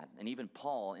say that. And even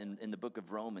Paul in the book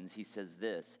of Romans, he says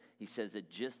this. He says, at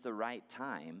just the right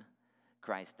time,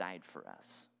 Christ died for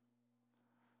us.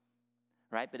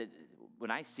 Right? But when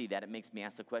I see that, it makes me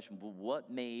ask the question, well, what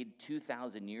made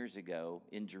 2,000 years ago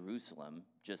in Jerusalem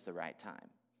just the right time?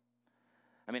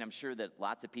 I mean, I'm sure that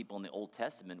lots of people in the Old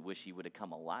Testament wish he would have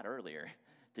come a lot earlier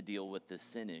to deal with this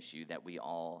sin issue that we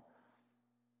all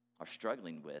are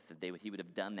struggling with. That he would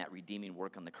have done that redeeming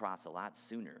work on the cross a lot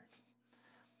sooner.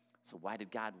 So why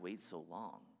did God wait so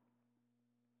long?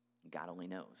 God only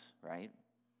knows, right?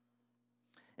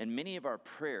 And many of our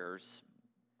prayers,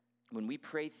 when we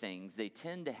pray things, they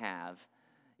tend to have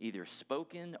either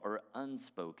spoken or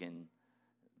unspoken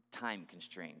time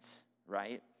constraints,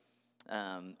 right?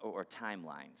 Or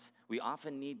timelines. We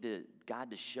often need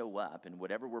God to show up in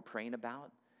whatever we're praying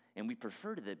about, and we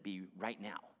prefer that it be right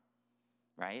now,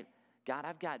 right? God,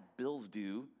 I've got bills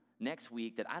due next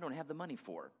week that I don't have the money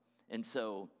for. And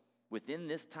so within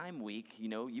this time week, you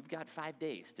know, you've got 5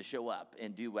 days to show up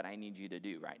and do what I need you to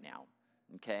do right now,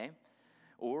 okay?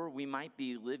 Or we might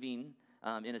be living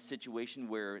in a situation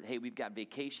where, hey, we've got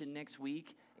vacation next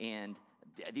week, and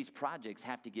these projects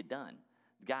have to get done.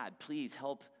 God, please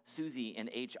help Susie and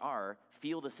HR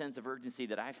feel the sense of urgency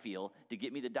that I feel to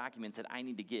get me the documents that I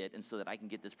need to get, and so that I can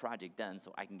get this project done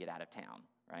so I can get out of town,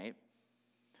 right?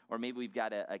 Or maybe we've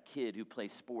got a kid who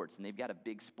plays sports, and they've got a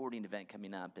big sporting event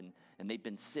coming up, and they've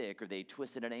been sick, or they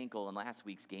twisted an ankle in last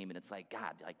week's game, and it's like,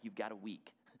 God, like, you've got a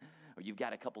week, or you've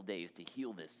got a couple days to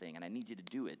heal this thing, and I need you to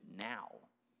do it now.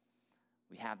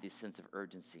 We have this sense of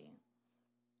urgency.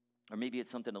 Or maybe it's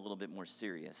something a little bit more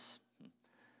serious.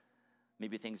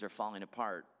 Maybe things are falling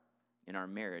apart in our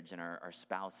marriage, and our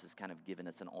spouse has kind of given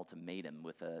us an ultimatum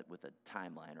with a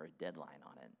timeline or a deadline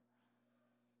on it.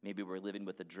 Maybe we're living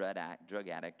with a drug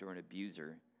addict or an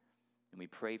abuser, and we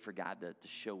pray for God to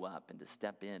show up and to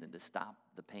step in and to stop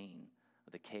the pain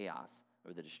or the chaos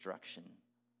or the destruction.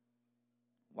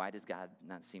 Why does God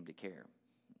not seem to care?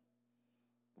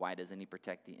 Why doesn't he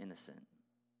protect the innocent?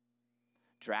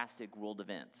 Drastic world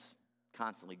events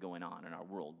constantly going on in our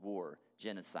world. War,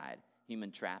 genocide,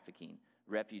 human trafficking,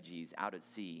 refugees out at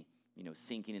sea, you know,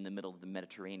 sinking in the middle of the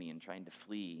Mediterranean, trying to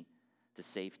flee to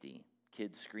safety,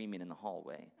 kids screaming in the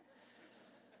hallway.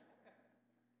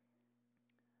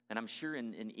 And I'm sure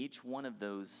in each one of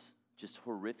those just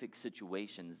horrific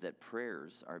situations that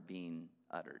prayers are being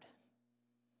uttered.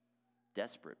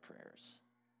 Desperate prayers.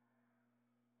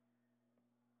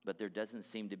 But there doesn't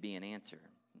seem to be an answer.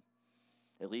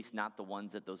 At least not the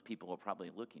ones that those people are probably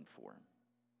looking for.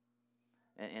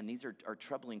 And these are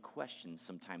troubling questions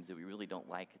sometimes that we really don't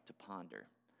like to ponder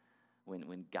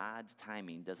when God's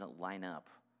timing doesn't line up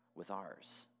with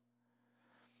ours.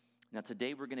 Now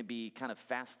today we're going to be kind of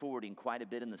fast forwarding quite a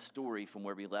bit in the story from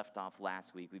where we left off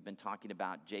last week. We've been talking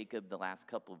about Jacob the last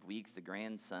couple of weeks, the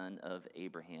grandson of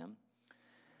Abraham.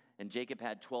 And Jacob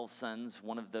had 12 sons.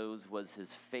 One of those was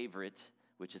his favorite,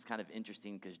 which is kind of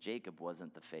interesting because Jacob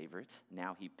wasn't the favorite.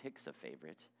 Now he picks a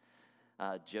favorite.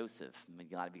 Joseph.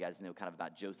 A lot of you guys know kind of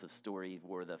about Joseph's story. He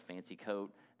wore the fancy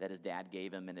coat that his dad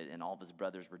gave him, and all of his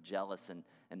brothers were jealous,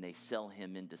 and they sell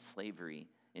him into slavery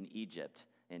in Egypt.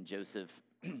 And Joseph,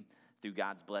 through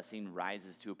God's blessing,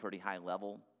 rises to a pretty high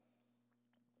level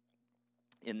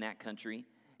in that country.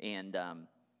 And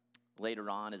later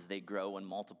on, as they grow and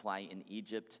multiply in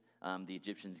Egypt, the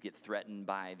Egyptians get threatened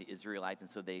by the Israelites, and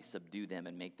so they subdue them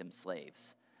and make them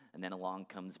slaves. And then along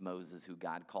comes Moses, who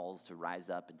God calls to rise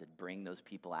up and to bring those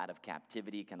people out of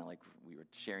captivity, kind of like we were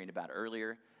sharing about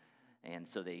earlier. And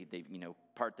so they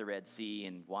part the Red Sea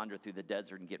and wander through the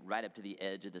desert and get right up to the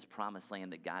edge of this promised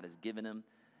land that God has given them.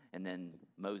 And then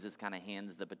Moses kind of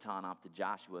hands the baton off to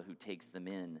Joshua, who takes them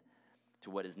in to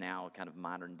what is now kind of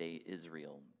modern-day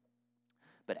Israel.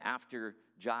 But after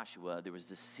Joshua, there was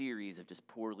this series of just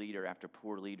poor leader after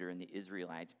poor leader, and the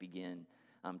Israelites begin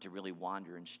to really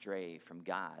wander and stray from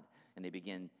God. And they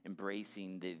begin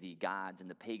embracing the gods and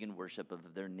the pagan worship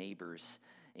of their neighbors,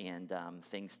 and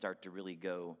things start to really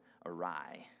go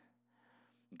awry.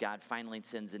 God finally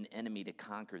sends an enemy to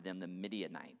conquer them, the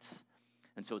Midianites.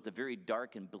 And so it's a very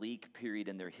dark and bleak period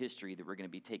in their history that we're going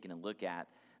to be taking a look at.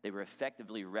 They were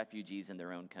effectively refugees in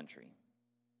their own country,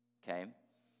 okay?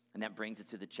 And that brings us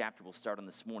to the chapter we'll start on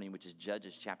this morning, which is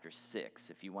Judges chapter 6.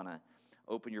 If you want to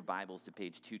open your Bibles to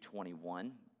page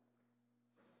 221,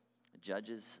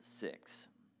 Judges 6.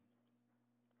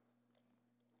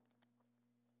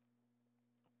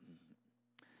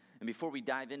 And before we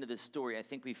dive into this story, I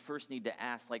think we first need to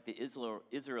ask, like the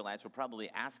Israelites were probably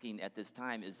asking at this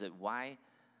time, is that why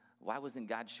wasn't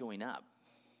God showing up?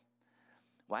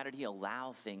 Why did he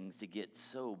allow things to get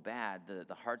so bad,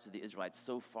 the hearts of the Israelites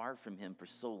so far from him for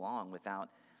so long without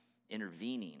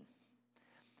intervening?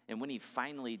 And when he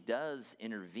finally does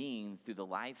intervene through the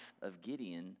life of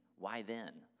Gideon, why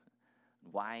then?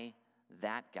 Why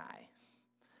that guy?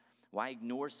 Why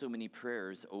ignore so many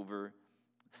prayers over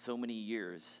so many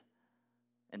years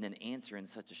and then answer in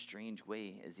such a strange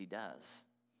way as he does?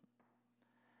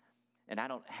 And I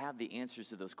don't have the answers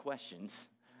to those questions,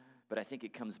 but I think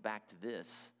it comes back to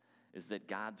this, is that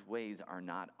God's ways are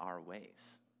not our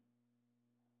ways.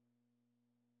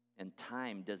 And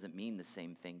time doesn't mean the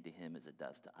same thing to him as it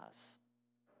does to us.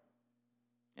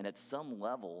 And at some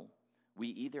level, we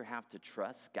either have to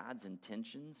trust God's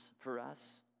intentions for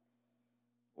us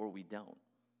or we don't.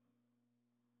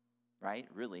 Right?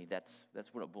 Really, that's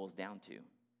what it boils down to.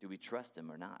 Do we trust him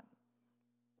or not?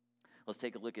 Let's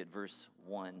take a look at verse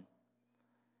 1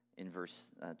 in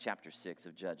chapter 6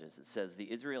 of Judges. It says, "The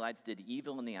Israelites did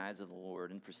evil in the eyes of the Lord,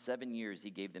 and for 7 years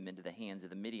he gave them into the hands of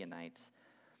the Midianites.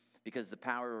 Because the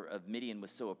power of Midian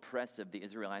was so oppressive, the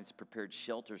Israelites prepared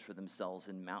shelters for themselves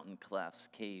in mountain clefts,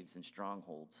 caves, and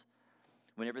strongholds.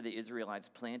 Whenever the Israelites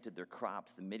planted their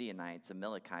crops, the Midianites,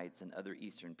 Amalekites, and other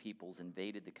eastern peoples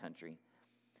invaded the country.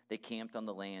 They camped on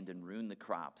the land and ruined the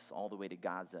crops all the way to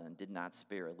Gaza and did not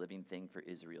spare a living thing for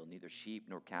Israel, neither sheep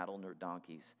nor cattle nor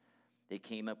donkeys. They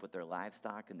came up with their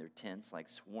livestock and their tents like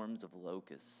swarms of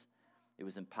locusts. It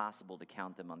was impossible to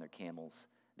count them on their camels.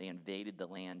 They invaded the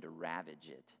land to ravage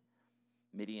it.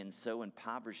 Midian so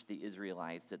impoverished the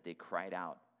Israelites that they cried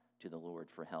out to the Lord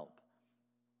for help.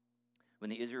 When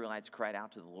the Israelites cried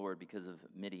out to the Lord because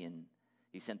of Midian,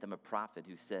 he sent them a prophet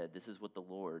who said, 'This is what the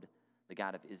Lord, the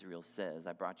God of Israel, says.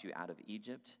 I brought you out of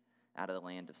Egypt, out of the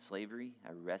land of slavery.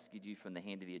 I rescued you from the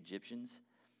hand of the Egyptians.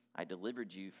 I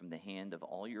delivered you from the hand of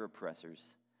all your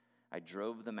oppressors. I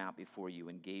drove them out before you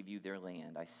and gave you their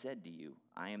land. I said to you,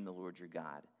 I am the Lord your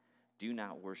God. Do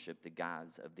not worship the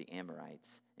gods of the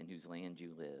Amorites in whose land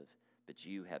you live, but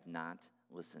you have not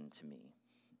listened to me.'"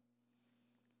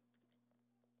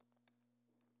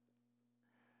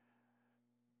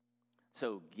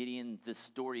 So Gideon, this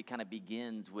story kind of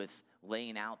begins with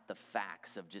laying out the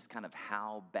facts of just kind of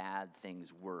how bad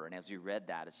things were. And as we read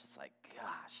that, it's just like,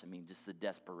 gosh, I mean, just the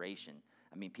desperation.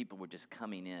 I mean, people were just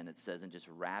coming in, it says, and just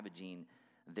ravaging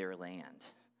their land.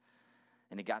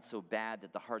 And it got so bad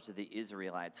that the hearts of the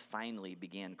Israelites finally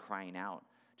began crying out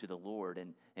to the Lord.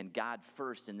 And God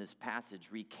first in this passage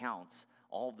recounts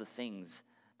all the things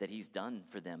that he's done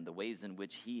for them, the ways in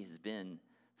which he has been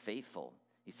faithful.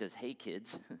 He says, "Hey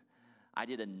kids, I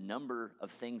did a number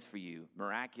of things for you,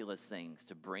 miraculous things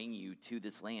to bring you to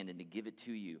this land and to give it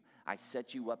to you. I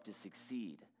set you up to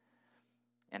succeed.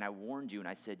 And I warned you and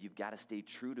I said, you've got to stay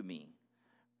true to me.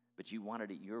 But you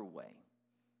wanted it your way.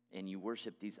 And you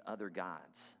worship these other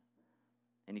gods."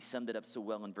 And he summed it up so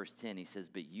well in verse 10. He says,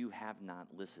 "But you have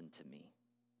not listened to me."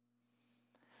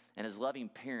 And as loving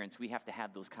parents, we have to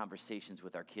have those conversations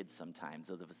with our kids sometimes,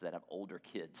 those of us that have older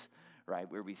kids, right?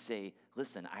 Where we say,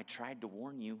 "Listen, I tried to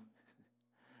warn you,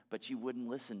 but you wouldn't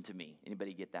listen to me."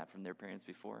 Anybody get that from their parents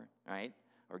before, right?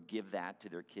 Or give that to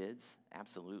their kids?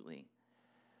 Absolutely.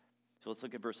 So let's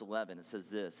look at verse 11. It says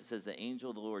this. It says, "The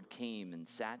angel of the Lord came and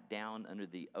sat down under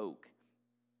the oak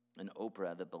in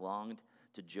Ophrah that belonged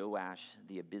to Joash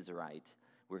the Abiezrite,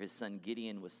 where his son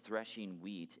Gideon was threshing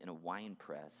wheat in a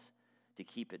winepress to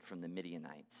keep it from the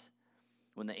Midianites.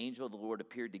 When the angel of the Lord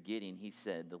appeared to Gideon, he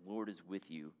said, 'The Lord is with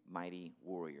you, mighty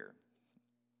warrior.'"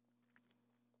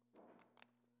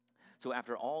 So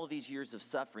after all of these years of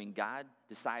suffering, God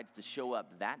decides to show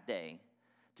up that day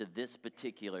to this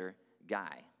particular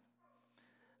guy.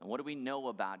 And what do we know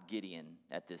about Gideon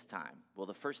at this time? Well,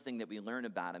 the first thing that we learn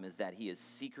about him is that he is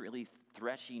secretly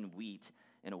threshing wheat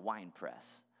in a wine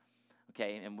press.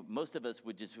 Okay, and most of us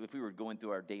would just, if we were going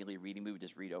through our daily reading, we would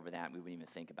just read over that and we wouldn't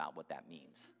even think about what that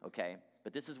means, okay?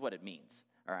 But this is what it means,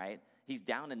 all right? He's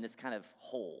down in this kind of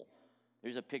hole.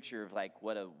 There's a picture of like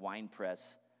what a wine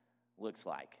press looks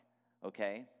like,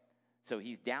 okay? So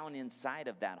he's down inside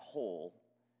of that hole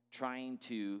trying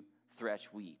to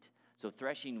thresh wheat. So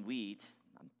threshing wheat,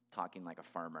 I'm talking like a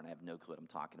farmer and I have no clue what I'm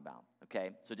talking about,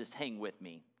 okay? So just hang with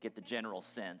me, get the general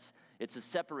sense. It's a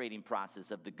separating process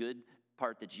of the good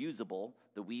part that's usable,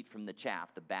 the wheat from the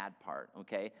chaff, the bad part,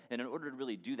 okay? And in order to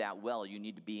really do that well, you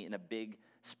need to be in a big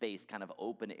space, kind of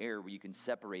open air where you can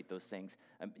separate those things.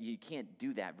 You can't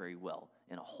do that very well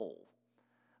in a hole,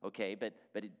 okay? But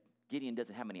Gideon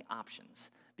doesn't have many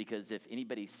options because if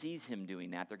anybody sees him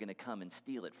doing that, they're going to come and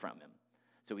steal it from him.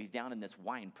 So he's down in this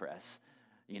wine press,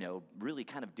 you know, really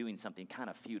kind of doing something kind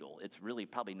of futile. It's really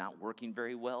probably not working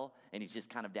very well, and he's just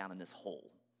kind of down in this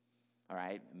hole. all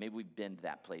right? Maybe we've been to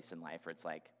that place in life where it's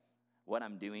like, what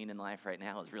I'm doing in life right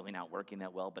now is really not working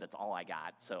that well, but it's all I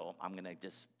got, so I'm going to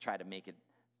just try to make it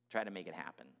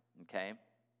happen, okay?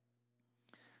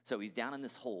 So he's down in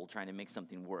this hole trying to make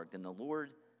something work. Then the Lord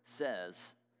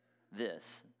says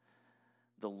this,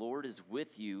 the Lord is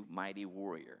with you, mighty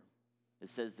warrior. It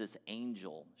says this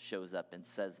angel shows up and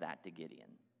says that to Gideon,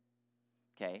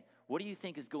 okay? What do you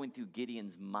think is going through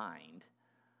Gideon's mind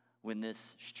when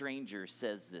this stranger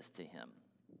says this to him?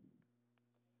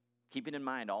 Keeping in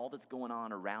mind all that's going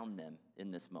on around them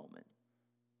in this moment.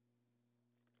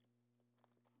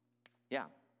 Yeah.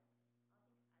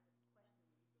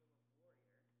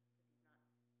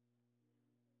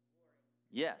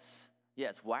 Yes.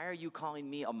 Why are you calling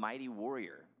me a mighty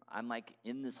warrior? I'm like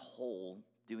in this hole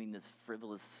doing this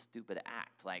frivolous, stupid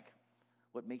act. Like,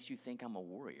 what makes you think I'm a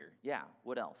warrior? Yeah.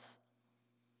 What else?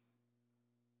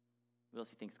 What else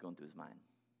do you think is going through his mind?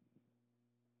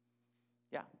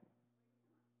 Yeah.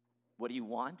 What do you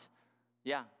want?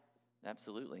 Yeah,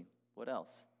 absolutely. What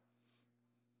else?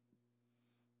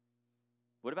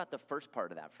 What about the first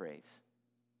part of that phrase?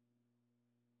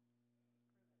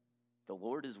 The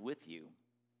Lord is with you.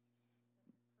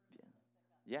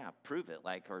 Yeah, prove it.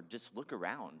 Like, or just look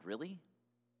around. Really?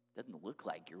 Doesn't look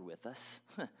like you're with us.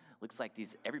 Looks like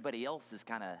everybody else is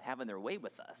kind of having their way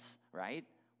with us, right?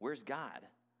 Where's God?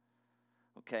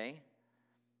 Okay?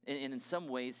 And in some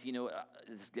ways, you know,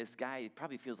 this guy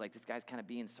probably feels like this guy's kind of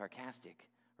being sarcastic,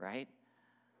 right?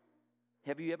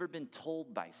 Have you ever been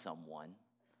told by someone,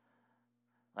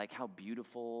 like how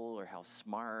beautiful or how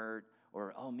smart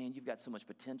or, oh man, you've got so much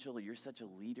potential or you're such a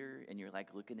leader, and you're like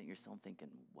looking at yourself thinking,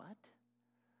 what?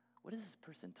 What is this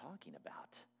person talking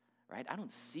about, right? I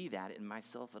don't see that in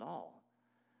myself at all.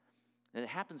 And it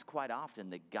happens quite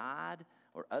often that God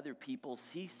or other people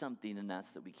see something in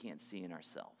us that we can't see in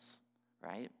ourselves.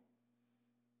 Right?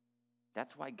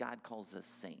 That's why God calls us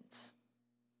saints.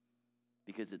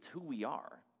 Because it's who we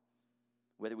are,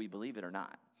 whether we believe it or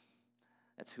not.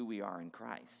 That's who we are in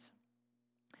Christ.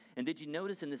 And did you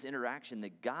notice in this interaction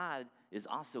that God is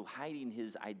also hiding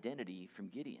his identity from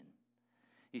Gideon?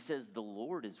 He says, the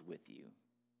Lord is with you,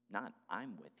 not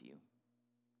I'm with you.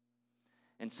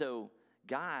 And so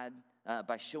God,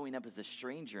 by showing up as a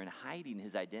stranger and hiding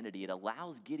his identity, it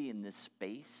allows Gideon this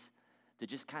space to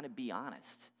just kind of be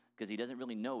honest, because he doesn't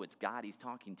really know it's God he's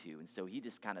talking to. And so he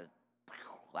just kind of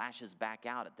lashes back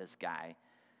out at this guy.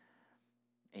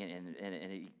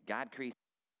 And God creates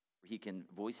where he can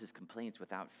voice his complaints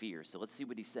without fear. So let's see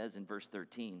what he says in verse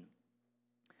 13.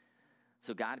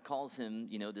 So God calls him,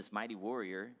 you know, this mighty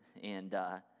warrior, and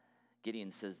Gideon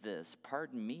says this,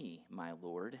 pardon me, my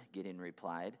Lord, Gideon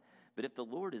replied, but if the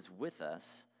Lord is with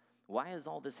us, why has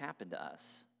all this happened to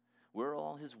us? Where are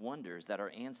all his wonders that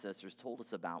our ancestors told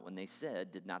us about when they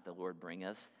said, did not the Lord bring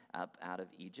us up out of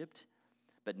Egypt?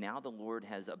 But now the Lord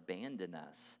has abandoned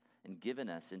us and given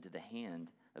us into the hand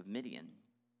of Midian.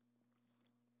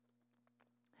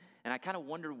 And I kind of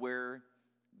wonder where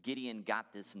Gideon got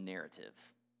this narrative.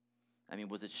 I mean,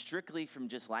 was it strictly from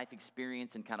just life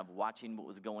experience and kind of watching what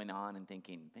was going on and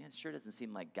thinking, man, it sure doesn't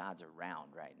seem like God's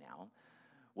around right now?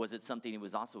 Was it something he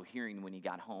was also hearing when he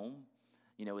got home?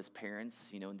 You know, his parents,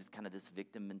 you know, and just kind of this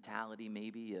victim mentality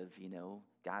maybe of, you know,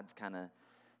 God's kind of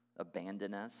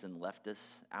abandoned us and left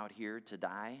us out here to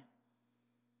die.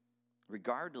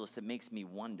 Regardless, it makes me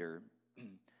wonder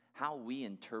how we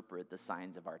interpret the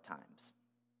signs of our times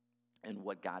and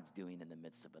what God's doing in the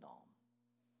midst of it all.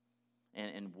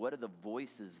 And what are the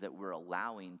voices that we're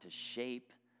allowing to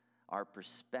shape our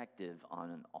perspective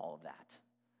on all of that?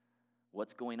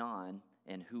 What's going on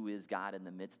and who is God in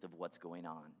the midst of what's going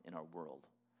on in our world?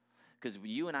 Because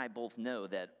you and I both know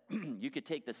that you could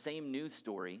take the same news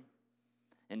story,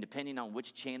 and depending on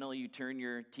which channel you turn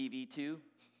your TV to,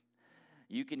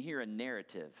 you can hear a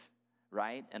narrative,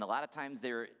 right? And a lot of times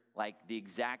they're like the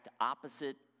exact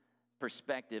opposite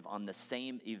perspective on the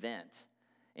same event.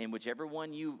 And whichever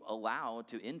one you allow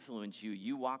to influence you,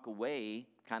 you walk away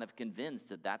kind of convinced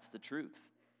that that's the truth.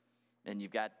 And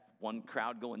you've got one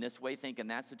crowd going this way thinking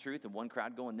that's the truth, and one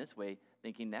crowd going this way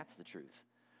thinking that's the truth,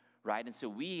 right? And so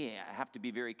we have to be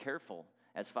very careful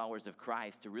as followers of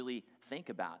Christ to really think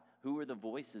about who are the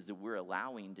voices that we're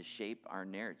allowing to shape our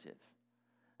narrative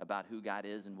about who God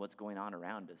is and what's going on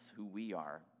around us, who we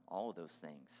are, all of those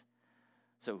things.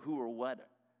 So who or what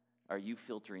are you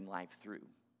filtering life through?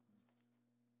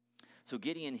 So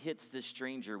Gideon hits this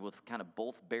stranger with kind of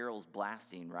both barrels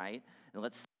blasting, right? And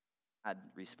let's see what God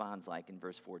responds like in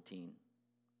verse 14.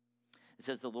 It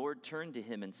says, the Lord turned to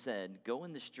him and said, go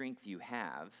in the strength you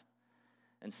have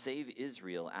and save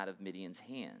Israel out of Midian's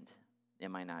hand.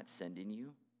 Am I not sending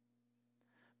you?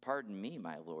 Pardon me,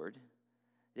 my Lord,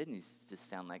 Didn't he just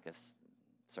sound like a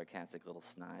sarcastic little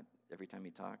snot every time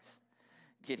he talks?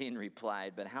 Gideon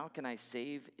replied, "But how can I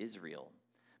save Israel?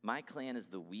 My clan is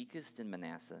the weakest in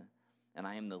Manasseh, and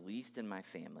I am the least in my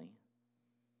family."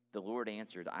 The Lord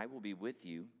answered, "I will be with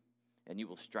you, and you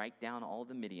will strike down all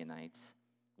the Midianites,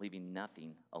 leaving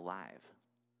nothing alive."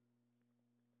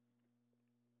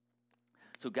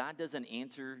 So God doesn't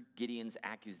answer Gideon's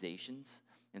accusations.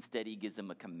 Instead, he gives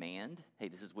them a command. Hey,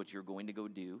 this is what you're going to go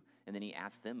do. And then he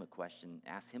asks him a question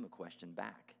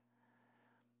back.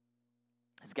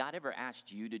 Has God ever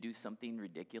asked you to do something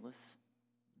ridiculous?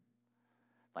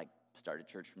 Like start a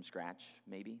church from scratch,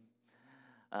 maybe?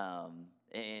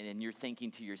 And you're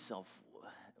thinking to yourself,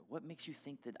 what makes you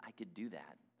think that I could do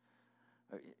that?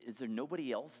 Or is there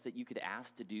nobody else that you could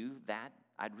ask to do that?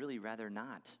 I'd really rather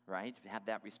not, right? Have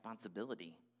that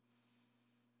responsibility.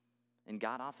 And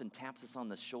God often taps us on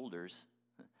the shoulders,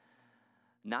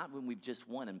 not when we've just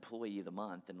won Employee of the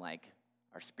Month and like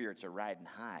our spirits are riding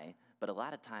high, but a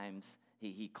lot of times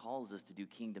he calls us to do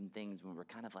kingdom things when we're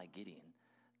kind of like Gideon,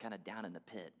 kind of down in the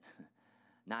pit,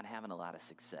 not having a lot of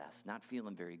success, not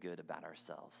feeling very good about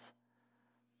ourselves.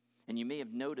 And you may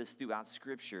have noticed throughout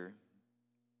Scripture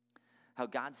how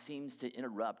God seems to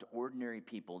interrupt ordinary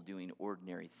people doing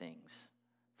ordinary things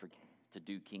to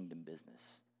do kingdom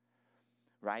business.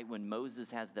 Right? When Moses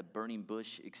has the burning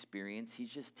bush experience, he's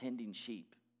just tending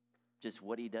sheep, just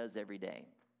what he does every day.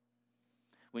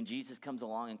 When Jesus comes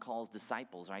along and calls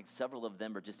disciples, right, several of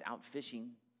them are just out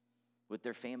fishing with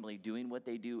their family, doing what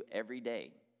they do every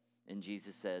day. And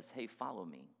Jesus says, "Hey, follow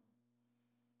me."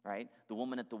 Right? The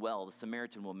woman at the well, the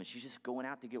Samaritan woman, she's just going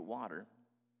out to get water.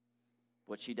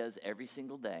 What she does every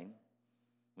single day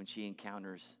when she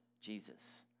encounters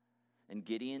Jesus. And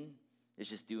Gideon is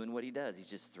just doing what he does. He's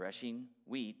just threshing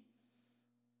wheat,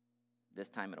 this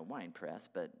time in a wine press,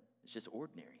 but it's just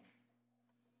ordinary.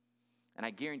 And I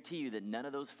guarantee you that none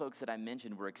of those folks that I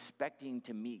mentioned were expecting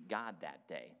to meet God that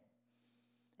day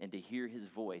and to hear his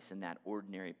voice in that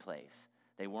ordinary place.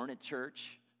 They weren't at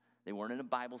church. They weren't in a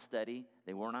Bible study.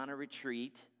 They weren't on a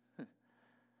retreat.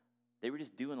 They were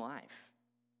just doing life,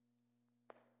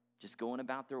 just going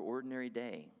about their ordinary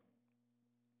day.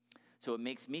 So it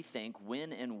makes me think,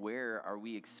 when and where are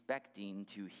we expecting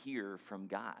to hear from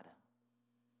God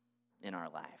in our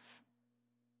life?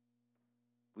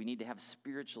 We need to have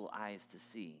spiritual eyes to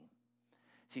see.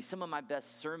 See, some of my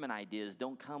best sermon ideas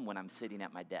don't come when I'm sitting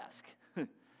at my desk.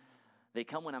 They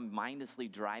come when I'm mindlessly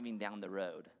driving down the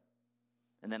road.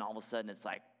 And then all of a sudden it's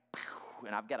like,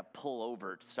 and I've got to pull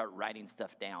over to start writing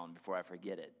stuff down before I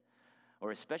forget it. Or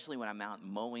especially when I'm out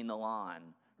mowing the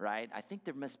lawn, right? I think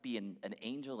there must be an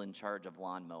angel in charge of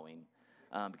lawn mowing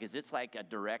because it's like a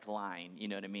direct line, you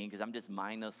know what I mean? Because I'm just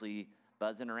mindlessly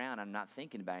buzzing around. I'm not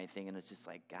thinking about anything, and it's just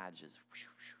like God just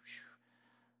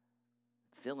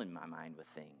filling my mind with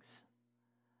things.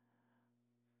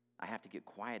 I have to get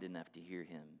quiet enough to hear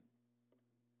him.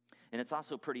 And it's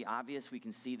also pretty obvious. We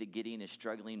can see that Gideon is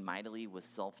struggling mightily with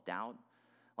self-doubt.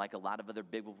 Like a lot of other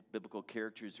biblical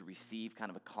characters who receive kind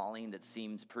of a calling that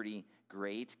seems pretty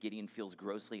great, Gideon feels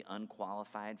grossly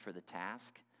unqualified for the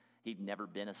task. He'd never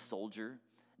been a soldier,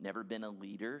 never been a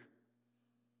leader.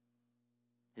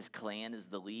 His clan is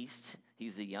the least.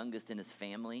 He's the youngest in his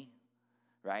family,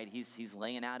 right? He's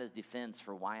laying out his defense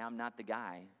for why I'm not the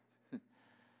guy.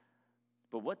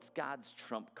 But what's God's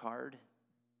trump card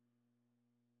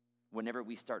whenever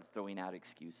we start throwing out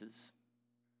excuses?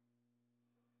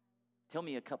 Tell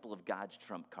me a couple of God's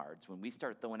trump cards. When we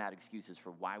start throwing out excuses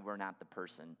for why we're not the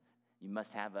person, you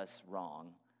must have us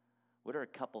wrong. What are a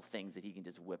couple things that he can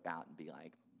just whip out and be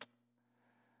like,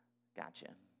 gotcha?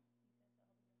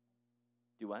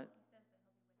 Do what?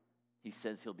 He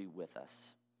says he'll be with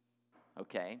us.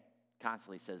 Okay.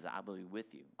 Constantly says, I'll be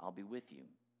with you. I'll be with you.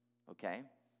 Okay.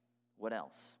 What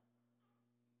else?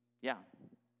 Yeah.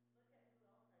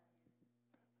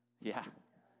 Yeah.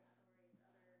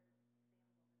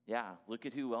 Yeah, look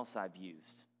at who else I've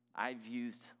used. I've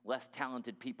used less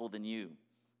talented people than you,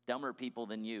 dumber people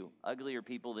than you, uglier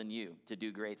people than you to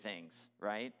do great things,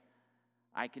 right?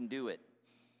 I can do it.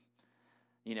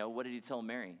 You know, what did he tell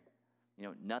Mary? You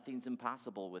know, nothing's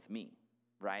impossible with me,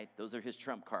 right? Those are his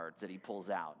trump cards that he pulls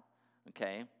out,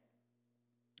 okay?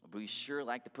 But we sure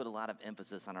like to put a lot of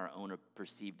emphasis on our own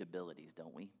perceived abilities,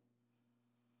 don't we?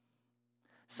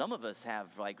 Some of us have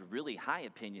like really high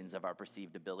opinions of our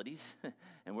perceived abilities,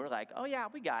 and we're like, "Oh yeah,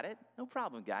 we got it. No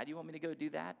problem, God. You want me to go do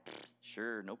that?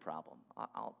 Sure, no problem.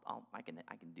 I can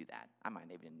do that. I might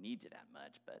not even need you that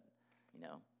much, but you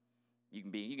know,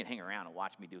 you can hang around and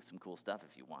watch me do some cool stuff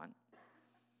if you want."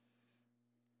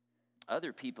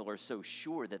 Other people are so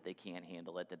sure that they can't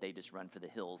handle it that they just run for the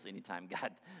hills anytime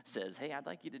God says, hey, I'd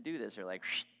like you to do this. They're like,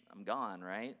 I'm gone,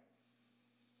 right?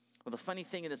 Well, the funny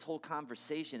thing in this whole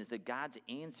conversation is that God's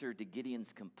answer to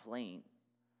Gideon's complaint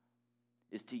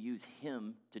is to use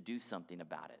him to do something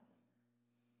about it,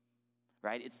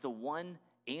 right? It's the one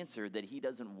answer that he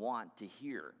doesn't want to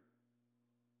hear.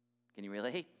 Can you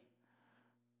relate?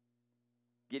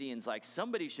 Gideon's like,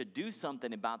 somebody should do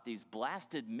something about these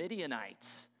blasted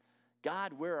Midianites.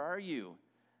 God, where are you?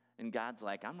 And God's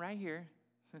like, I'm right here.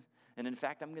 And in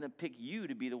fact, I'm going to pick you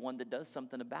to be the one that does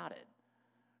something about it,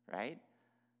 right?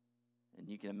 And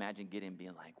you can imagine Gideon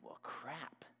being like, well,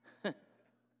 crap.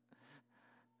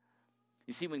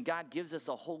 You see, when God gives us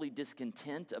a holy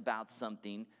discontent about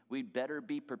something, we'd better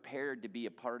be prepared to be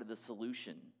a part of the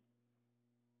solution.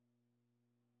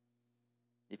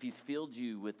 If he's filled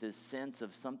you with this sense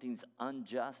of something's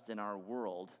unjust in our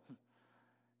world,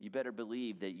 you better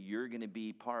believe that you're going to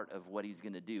be part of what he's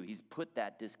going to do. He's put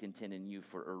that discontent in you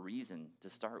for a reason to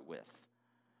start with.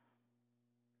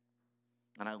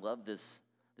 And I love this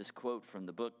quote from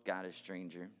the book, God is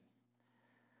Stranger.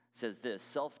 It says this: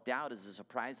 self-doubt is a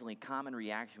surprisingly common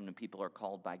reaction when people are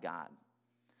called by God.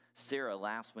 Sarah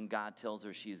laughs when God tells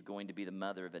her she is going to be the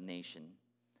mother of a nation.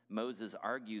 Moses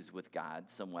argues with God,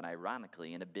 somewhat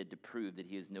ironically, in a bid to prove that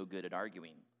he is no good at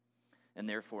arguing, and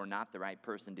therefore not the right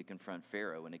person to confront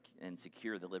Pharaoh and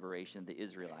secure the liberation of the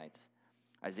Israelites.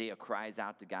 Isaiah cries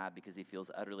out to God because he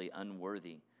feels utterly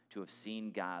unworthy to have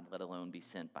seen God, let alone be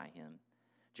sent by him.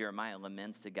 Jeremiah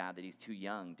laments to God that he's too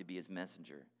young to be his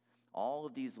messenger. All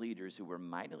of these leaders who were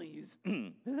mightily used,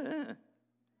 I'm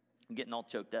getting all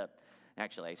choked up.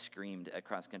 Actually, I screamed at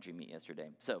cross-country meet yesterday.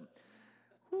 So,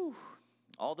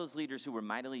 all those leaders who were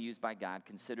mightily used by God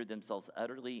considered themselves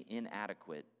utterly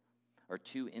inadequate or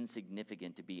too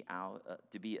insignificant to be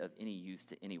of any use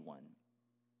to anyone.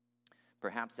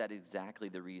 Perhaps that is exactly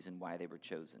the reason why they were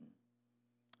chosen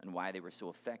and why they were so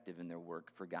effective in their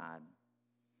work for God.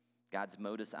 God's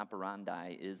modus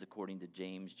operandi is, according to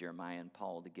James, Jeremiah, and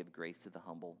Paul, to give grace to the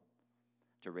humble,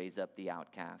 to raise up the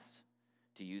outcast,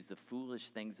 to use the foolish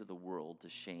things of the world to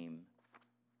shame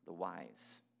the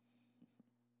wise.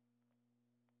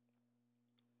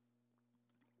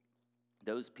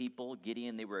 Those people,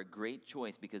 Gideon, they were a great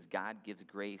choice because God gives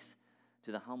grace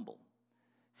to the humble.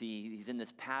 See, he's in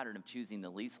this pattern of choosing the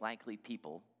least likely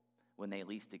people when they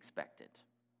least expect it.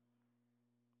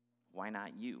 Why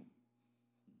not you?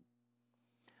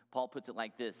 Paul puts it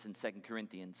like this in 2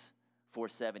 Corinthians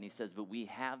 4:7. He says, but we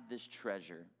have this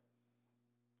treasure,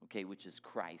 okay, which is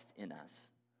Christ in us,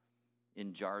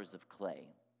 in jars of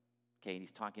clay. Okay, and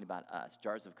he's talking about us.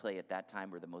 Jars of clay at that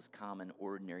time were the most common,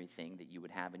 ordinary thing that you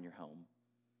would have in your home,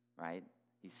 right?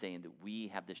 He's saying that we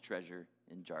have this treasure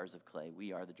in jars of clay.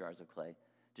 We are the jars of clay,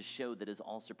 to show that his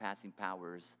all-surpassing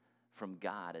powers from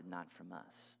God and not from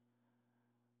us.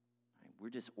 Right?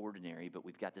 We're just ordinary, but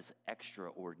we've got this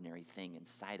extraordinary thing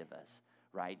inside of us,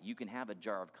 right? You can have a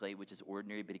jar of clay, which is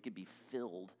ordinary, but it could be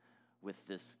filled with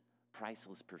this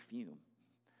priceless perfume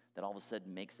that all of a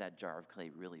sudden makes that jar of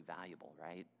clay really valuable,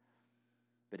 right?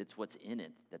 But it's what's in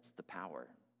it that's the power.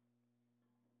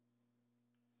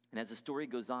 And as the story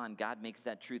goes on, God makes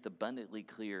that truth abundantly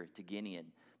clear to Gideon.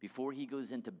 Before he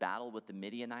goes into battle with the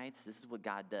Midianites, this is what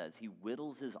God does. He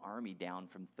whittles his army down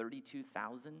from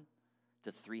 32,000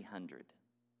 to 300.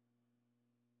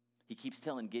 He keeps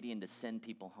telling Gideon to send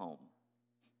people home.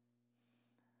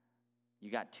 You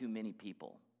got too many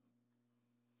people.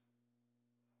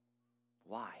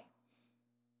 Why?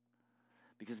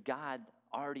 Because God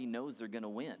already knows they're going to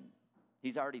win.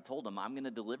 He's already told them, I'm going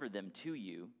to deliver them to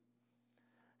you.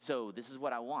 So this is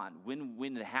what I want.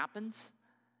 When it happens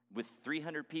with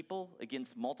 300 people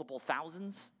against multiple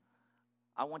thousands,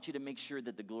 I want you to make sure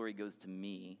that the glory goes to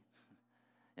me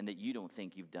and that you don't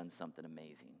think you've done something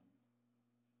amazing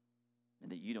and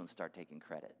that you don't start taking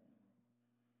credit.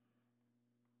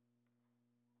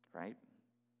 Right?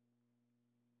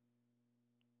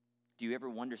 Do you ever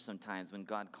wonder sometimes when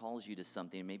God calls you to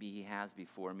something, maybe he has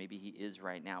before, maybe he is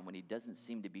right now, when he doesn't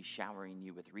seem to be showering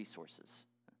you with resources?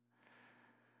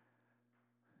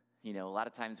 You know, a lot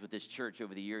of times with this church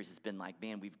over the years, it's been like,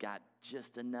 man, we've got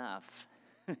just enough.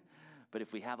 But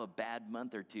if we have a bad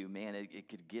month or two, man, it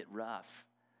could get rough.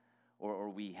 Or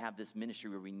we have this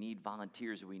ministry where we need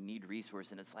volunteers or we need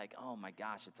resources, and it's like, oh my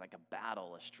gosh, it's like a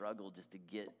battle, a struggle just to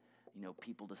get,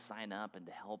 people to sign up and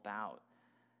to help out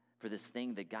for this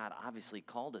thing that God obviously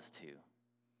called us to.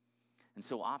 And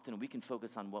so often we can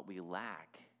focus on what we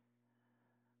lack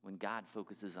when God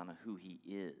focuses on who he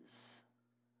is.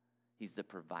 He's the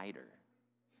provider.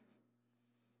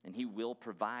 And he will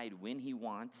provide when he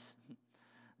wants,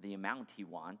 the amount he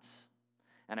wants,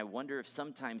 And I wonder if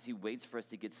sometimes he waits for us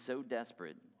to get so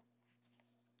desperate,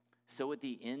 so at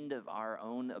the end of our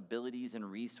own abilities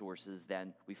and resources, that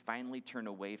we finally turn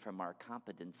away from our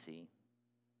competency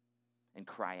and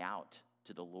cry out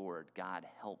to the Lord, God,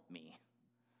 help me.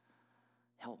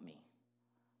 Help me.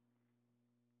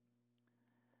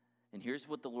 And here's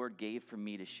what the Lord gave for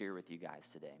me to share with you guys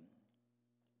today.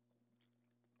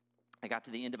 I got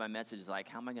to the end of my message, like,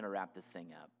 how am I going to wrap this thing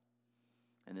up?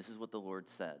 And this is what the Lord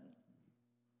said.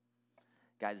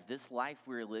 Guys, this life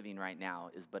we're living right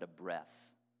now is but a breath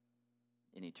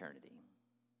in eternity.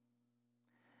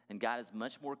 And God is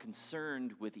much more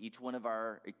concerned with each one of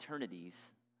our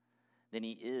eternities than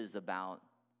he is about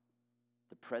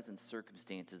the present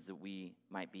circumstances that we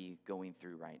might be going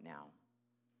through right now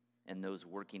and those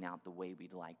working out the way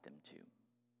we'd like them to.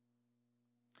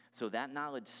 So that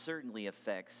knowledge certainly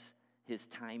affects his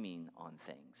timing on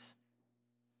things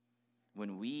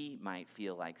when we might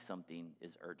feel like something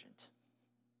is urgent.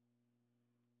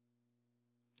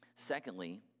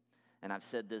 Secondly, and I've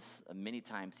said this many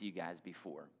times to you guys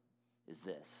before, is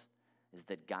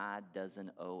that God doesn't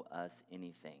owe us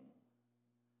anything.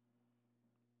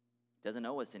 Doesn't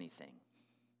owe us anything.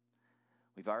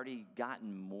 We've already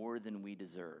gotten more than we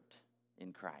deserved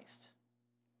in Christ.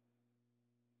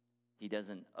 He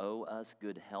doesn't owe us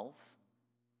good health.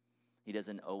 He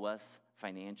doesn't owe us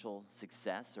financial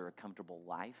success or a comfortable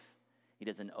life. He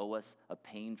doesn't owe us a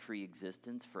pain-free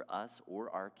existence for us or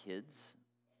our kids.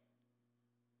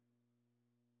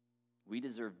 We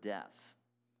deserve death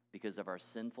because of our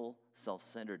sinful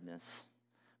self-centeredness,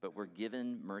 but we're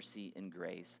given mercy and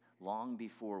grace long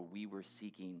before we were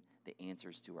seeking the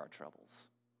answers to our troubles.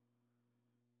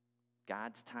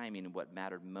 God's timing and what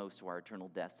mattered most to our eternal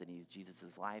destinies,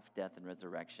 Jesus' life, death, and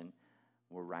resurrection,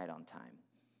 were right on time.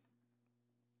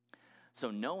 So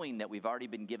knowing that we've already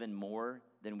been given more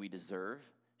than we deserve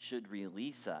should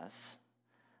release us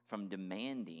from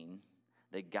demanding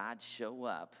that God show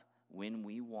up when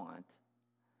we want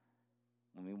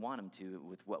him to,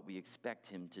 with what we expect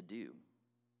him to do.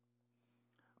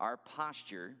 Our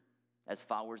posture as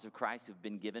followers of Christ who've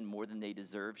been given more than they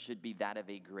deserve should be that of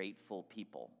a grateful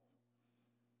people,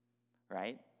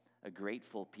 right? A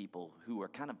grateful people who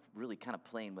are really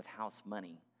playing with house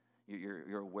money.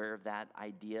 You're aware of that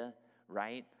idea,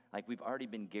 right? Like we've already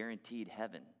been guaranteed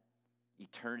heaven,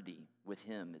 eternity with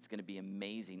him. It's going to be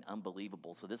amazing,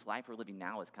 unbelievable. So this life we're living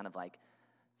now is kind of like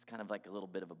a little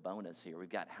bit of a bonus here. We've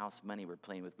got house money we're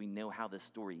playing with. We know how this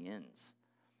story ends.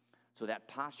 So that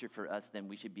posture for us, then,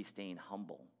 we should be staying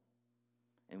humble.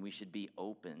 And we should be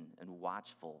open and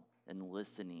watchful and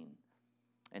listening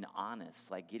and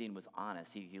honest. Like Gideon was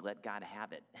honest. He let God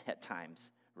have it at times,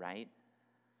 right?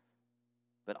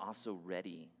 But also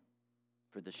ready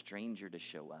for the stranger to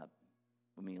show up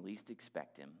when we least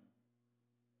expect him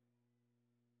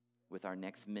with our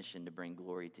next mission to bring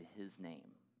glory to his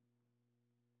name.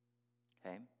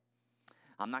 Okay?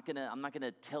 I'm not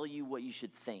gonna tell you what you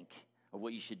should think or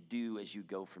what you should do as you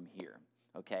go from here.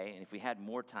 Okay? And if we had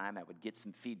more time, I would get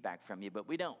some feedback from you, but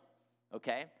we don't.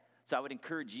 Okay? So I would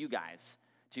encourage you guys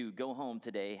to go home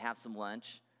today, have some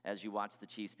lunch as you watch the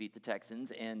Chiefs beat the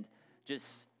Texans, and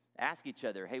just ask each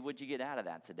other, hey, what'd you get out of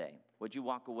that today? What'd you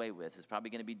walk away with? It's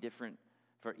probably going to be different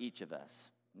for each of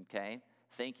us. Okay?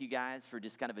 Thank you guys for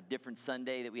just kind of a different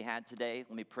Sunday that we had today.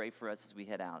 Let me pray for us as we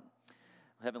head out.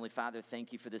 Heavenly Father,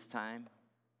 thank you for this time.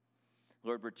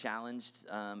 Lord, we're challenged,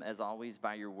 as always,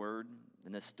 by your word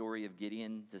and this story of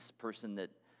Gideon, this person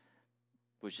that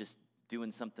was just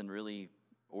doing something really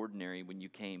ordinary when you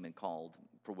came and called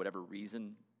for whatever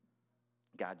reason.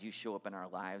 God, you show up in our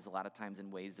lives a lot of times in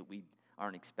ways that we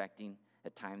aren't expecting,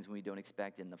 at times when we don't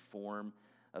expect, in the form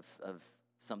of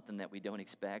something that we don't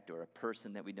expect or a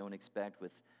person that we don't expect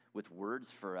with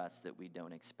words for us that we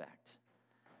don't expect.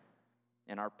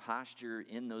 And our posture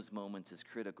in those moments is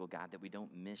critical, God, that we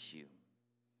don't miss you.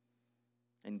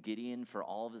 And Gideon, for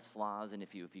all of his flaws, and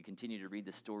if you continue to read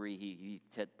the story, he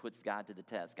puts God to the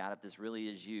test. God, if this really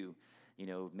is you,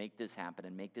 make this happen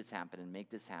and make this happen and make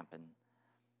this happen.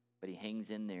 But he hangs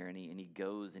in there and he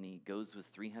goes with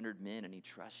 300 men and he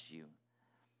trusts you.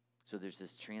 So there's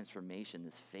this transformation,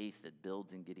 this faith that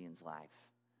builds in Gideon's life.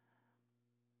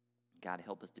 God,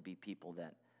 help us to be people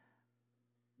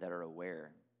that are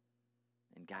aware.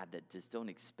 And God, that just don't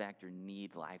expect or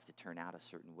need life to turn out a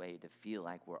certain way, to feel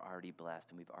like we're already blessed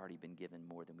and we've already been given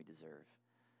more than we deserve.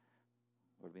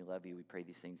 Lord, we love you. We pray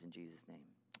these things in Jesus' name.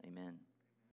 Amen.